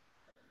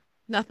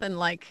nothing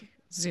like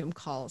Zoom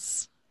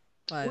calls.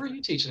 But Where are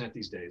you teaching at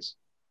these days?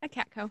 at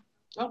Catco.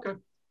 Okay.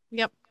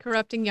 Yep.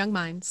 Corrupting young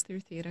minds through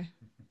theater.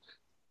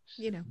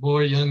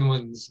 More young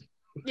ones.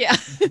 Yeah.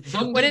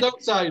 Come What to did the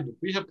outside.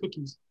 We have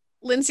cookies.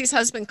 Lindsay's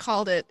husband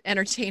called it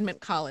entertainment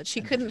college. He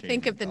couldn't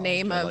think of the Entertainment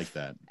name college. I of like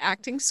that.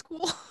 acting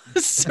school.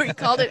 So he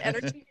called it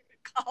entertainment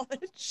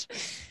college.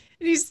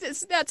 And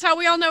that's how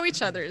we all know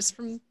each other is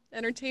from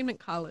entertainment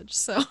college.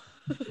 So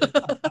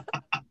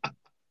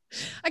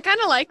I kind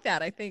of like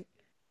that. I think,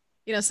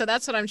 so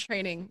that's what I'm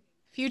training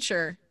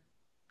future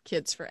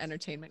kids for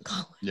entertainment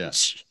college.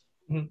 Yes.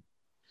 Mhm.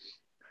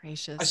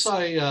 Gracious. I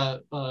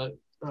saw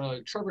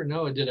Trevor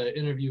Noah did an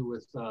interview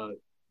with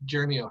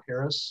Jeremy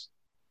O'Harris.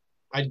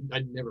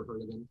 I'd never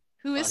heard of him.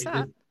 Who is He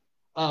that?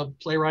 did,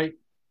 playwright.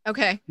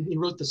 Okay. He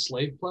wrote the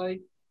Slave play.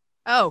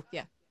 Oh,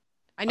 yeah.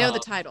 I know the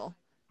Uh, title.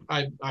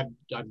 I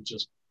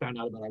just found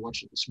out about it. I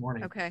watched it this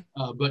morning. Okay.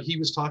 But he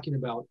was talking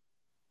about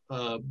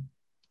how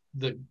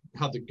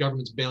the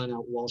government's bailing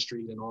out Wall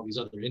Street and all these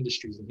other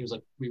industries, and he was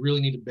like, "We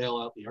really need to bail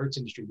out the arts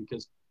industry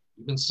because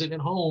you've been sitting at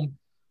home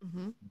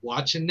Hmm.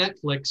 watching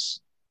Netflix.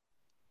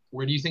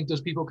 Where do you think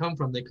those people come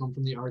from? They come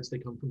from the arts. They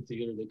come from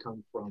theater. They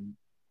come from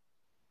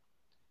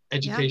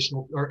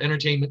educational or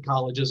entertainment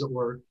college, as it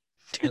were.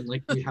 And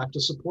like we have to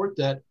support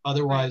that.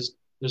 Otherwise,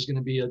 there's going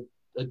to be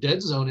a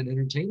dead zone in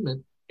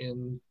entertainment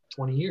in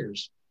 20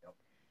 years.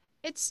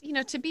 It's,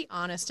 to be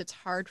honest, it's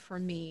hard for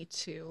me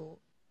to,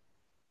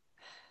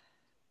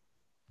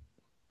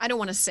 I don't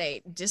want to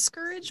say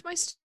discourage my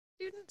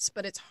students,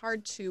 but it's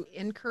hard to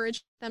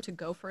encourage them to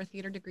go for a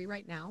theater degree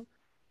right now.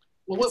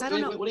 Well, Because I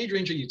don't know. what age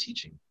range are you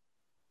teaching?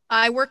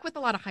 I work with a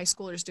lot of high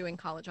schoolers doing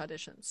college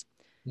auditions.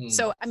 Hmm.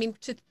 So, I mean,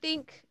 to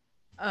think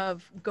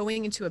of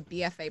going into a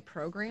BFA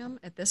program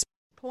at this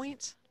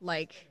point,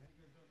 like,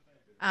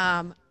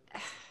 I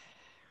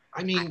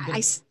mean,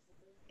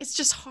 it's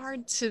just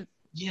hard to,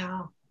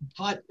 yeah,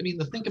 but I mean,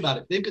 think about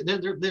it.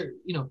 They're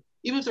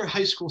even if they're a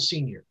high school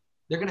senior,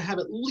 they're going to have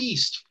at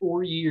least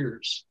 4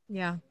 years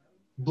yeah.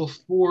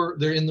 before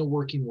they're in the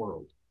working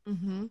world.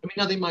 Mm-hmm. I mean,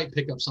 now they might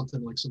pick up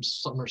something like some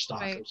summer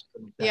stock Right. or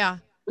something like that. Yeah.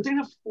 But they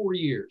have 4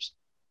 years.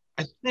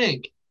 I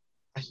think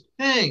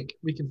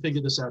we can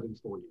figure this out in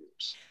 4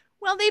 years.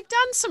 Well, they've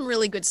done some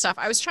really good stuff.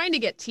 I was trying to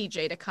get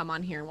TJ to come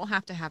on here, and we'll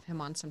have to have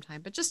him on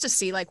sometime, but just to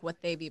see like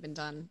what they've even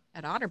done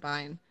at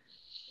Otterbein.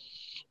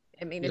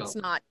 I mean, Yeah. it's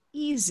not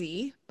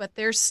easy, but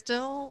they're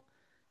still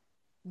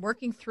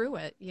working through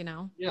it, you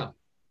know? Yeah.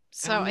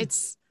 So And- I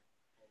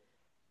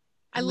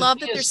and the love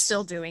thing that they're is-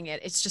 still doing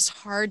it. It's just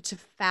hard to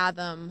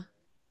fathom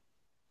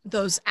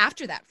those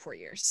after that 4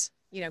 years.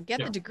 You know, get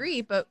Yeah. the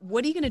degree, but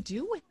what are you going to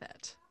do with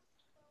it?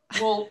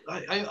 Well,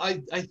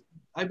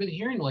 I've been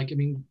hearing, like, I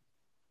mean,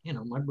 you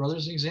know, my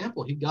brother's an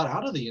example. He got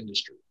out of the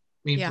industry.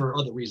 I mean, Yeah. for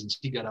other reasons,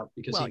 he got out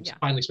because Well, he yeah.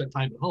 finally spent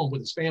time at home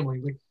with his family.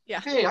 Like,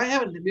 Yeah. hey, I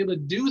haven't been able to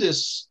do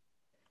this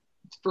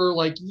for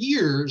like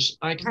years.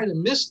 I kind of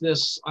miss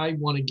this. I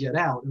want to get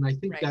out. And I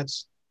think Right.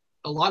 that's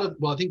a lot of,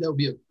 well, I think that would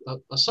be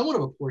a somewhat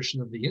of a portion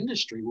of the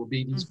industry will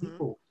be these Mhm.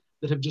 people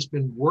that have just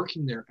been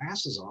working their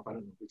asses off. I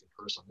don't know if we can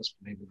curse on this,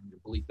 but maybe we can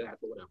delete that,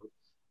 but whatever.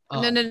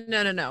 No.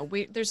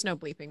 There's no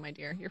bleeping, my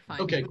dear. You're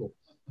fine. Okay, cool.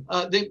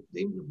 They've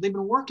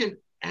been working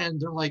and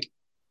they're like,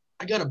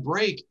 I got a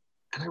break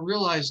and I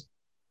realized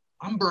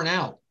I'm burnt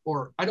out,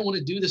 or I don't want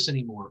to do this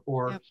anymore,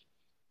 or Yep.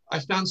 I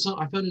found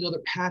another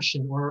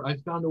passion, or I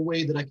found a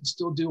way that I can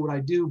still do what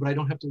I do, but I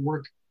don't have to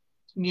work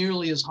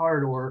nearly as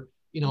hard, or,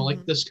 you know, like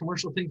Mhm. this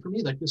commercial thing for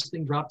me, like this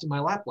thing dropped in my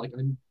lap. Like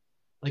I'm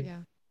like,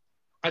 Yeah.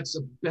 it's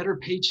a better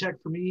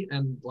paycheck for me.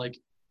 And like,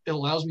 it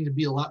allows me to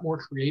be a lot more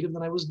creative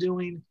than I was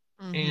doing.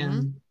 Mhm.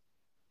 And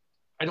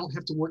I don't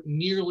have to work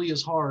nearly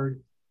as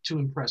hard to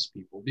impress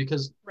people,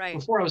 because Right.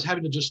 before I was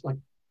having to just like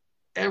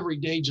every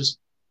day just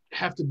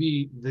have to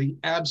be the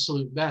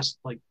absolute best.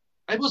 Like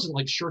I wasn't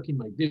like shirking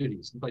my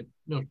duties, but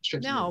no stretch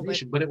of No,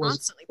 imagination, but it was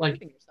constantly like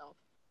proving yourself.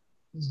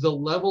 the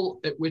level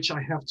at which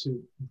I have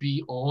to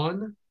be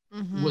on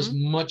Mhm. was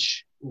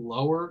much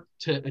lower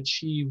to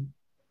achieve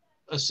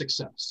a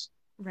success.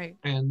 Right.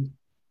 And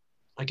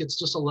like it's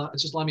just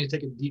allowed me to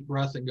take a deep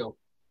breath and go,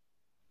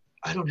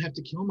 I don't have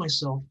to kill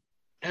myself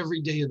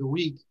every day of the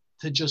week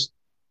to just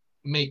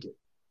make it.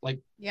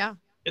 Like Yeah.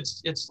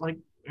 it's like,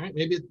 all right,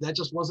 maybe that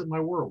just wasn't my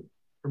world.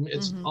 For me,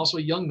 it's Mhm. also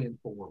a young man's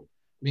world.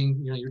 I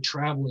mean, you know, you're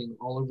traveling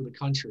all over the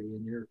country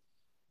and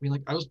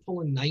like I was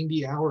pulling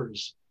 90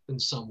 hours in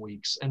some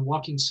weeks and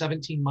walking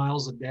 17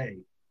 miles a day.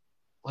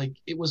 Like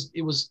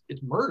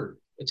it's murder.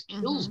 It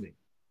kills Mhm. me.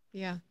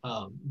 Yeah.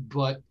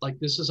 But like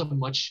this is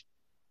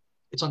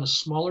it's on a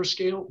smaller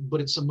scale,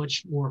 but it's a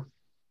much more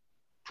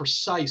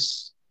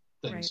precise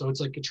thing. Right. So it's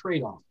like a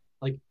trade-off.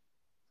 Like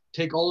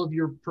take all of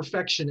your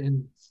perfection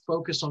and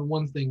focus on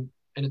one thing,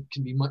 and it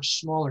can be much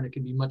smaller and it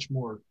can be much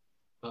more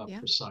Yeah.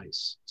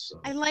 precise. So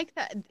I like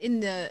that in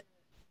the,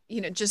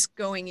 you know, just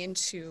going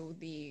into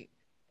the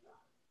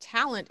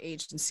talent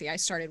agency. I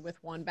started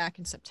with one back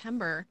in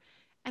September,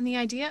 and the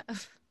idea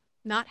of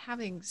not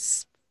having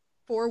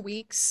 4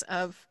 weeks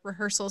of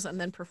rehearsals and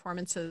then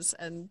performances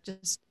and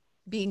just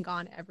being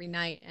gone every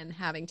night and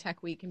having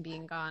tech week and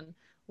being gone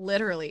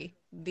literally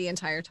the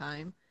entire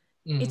time.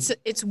 mhm.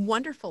 It's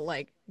wonderful.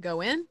 Like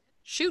go in,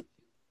 shoot,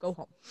 go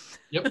home.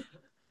 Yep.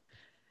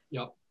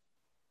 Yep.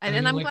 And I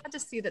mean, I'm like- glad to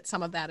see that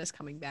some of that is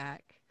coming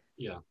back.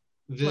 Yeah.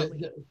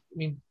 Slowly. I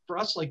mean, for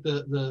us, like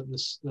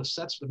the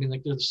sets, I mean,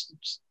 like there's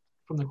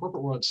from the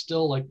corporate world, it's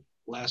still like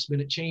last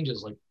minute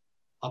changes. Like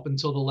up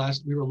until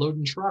we were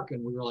loading truck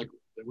and we were like,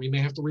 we may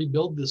have to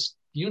rebuild this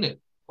unit.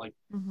 Like,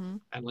 Mm-hmm.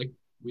 and like,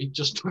 we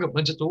just took a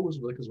bunch of tools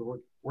because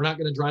we're not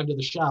going to drive to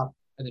the shop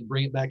and then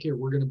bring it back here.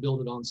 We're going to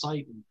build it on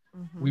site. And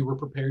Mm-hmm. we were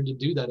prepared to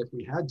do that if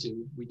we had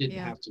to. We didn't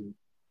Yeah. have to.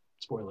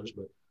 Spoilers,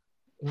 but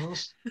you know,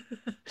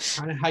 it's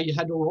kind of how you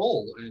had to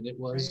roll. And it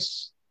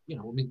was, you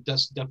know, I mean,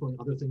 that's definitely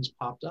other things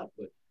popped up,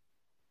 but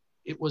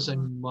it was a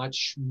Mhm.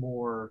 much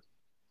more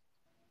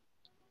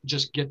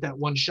just get that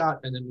one shot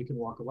and then we can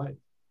walk away.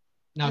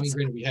 Now, I mean, That's-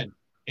 granted, we had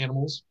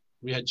animals,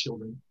 we had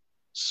children,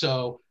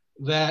 so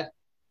that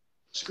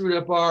screwed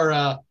up our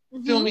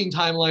Mhm. filming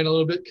timeline a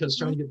little bit because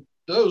trying to get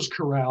those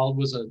corralled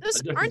was a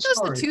different Aren't those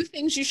story. the two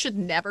things you should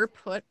never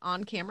put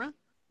on camera?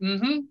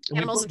 Mm-hmm. And we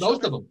Animals put and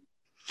both of them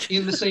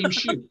in the same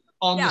shoot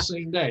on Yeah. the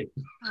same day.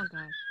 Oh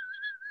god.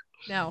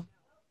 No.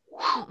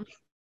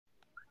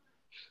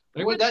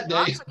 They went that day.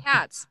 Dogs or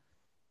cats?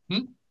 Hmm?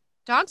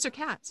 Dogs or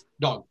cats?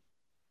 Dog.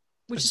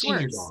 Which a is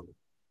senior worse? dog.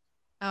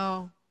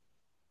 Oh,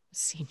 a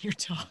senior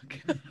dog.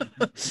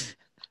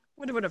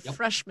 What would a Yep.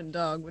 freshman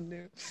dog would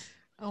do?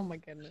 Oh my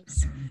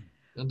goodness.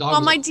 The dog Well,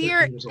 was my like 13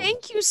 dear, years old.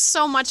 thank you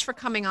so much for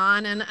coming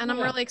on, and I'm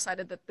Yeah. really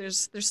excited that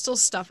there's still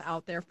stuff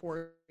out there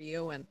for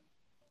you, and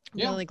I'm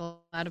Yeah. really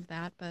glad of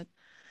that. But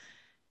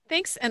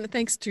thanks, and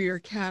thanks to your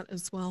cat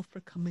as well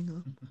for coming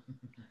on.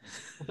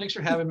 Well, thanks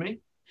for having me.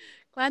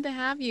 Glad to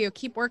have you.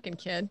 Keep working,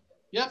 kid.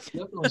 Yep,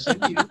 definitely. Same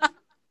to you.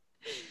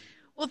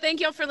 Well,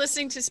 thank you all for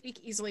listening to Speak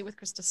Easily with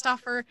Krista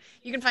Stoffer.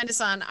 You can find us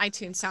on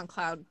iTunes,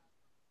 SoundCloud.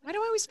 Why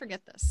do I always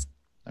forget this?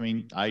 I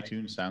mean,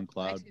 iTunes,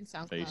 SoundCloud, iTunes,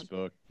 SoundCloud,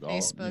 Facebook,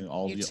 Facebook,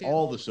 YouTube.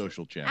 all the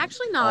social channels.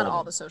 Actually, not of all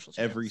them. the social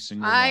channels. Every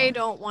single I one.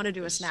 don't want to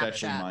do a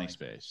Especially Snapchat.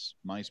 MySpace.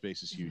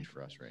 MySpace is huge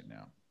for us right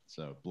now.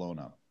 So blown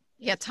up.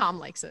 Yeah, Tom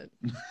likes it.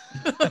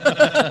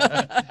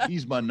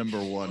 He's my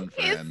number one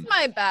friend. He's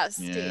my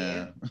bestie.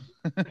 Yeah.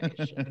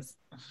 Gracious.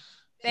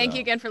 Thank So,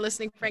 you again for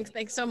listening, Frank.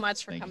 Thanks so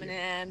much for Thank coming you.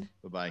 in.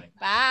 Bye-bye.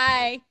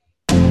 Bye.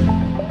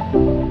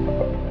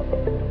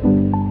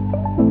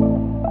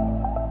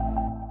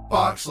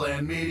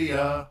 Boxland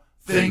Media.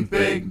 Think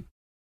big.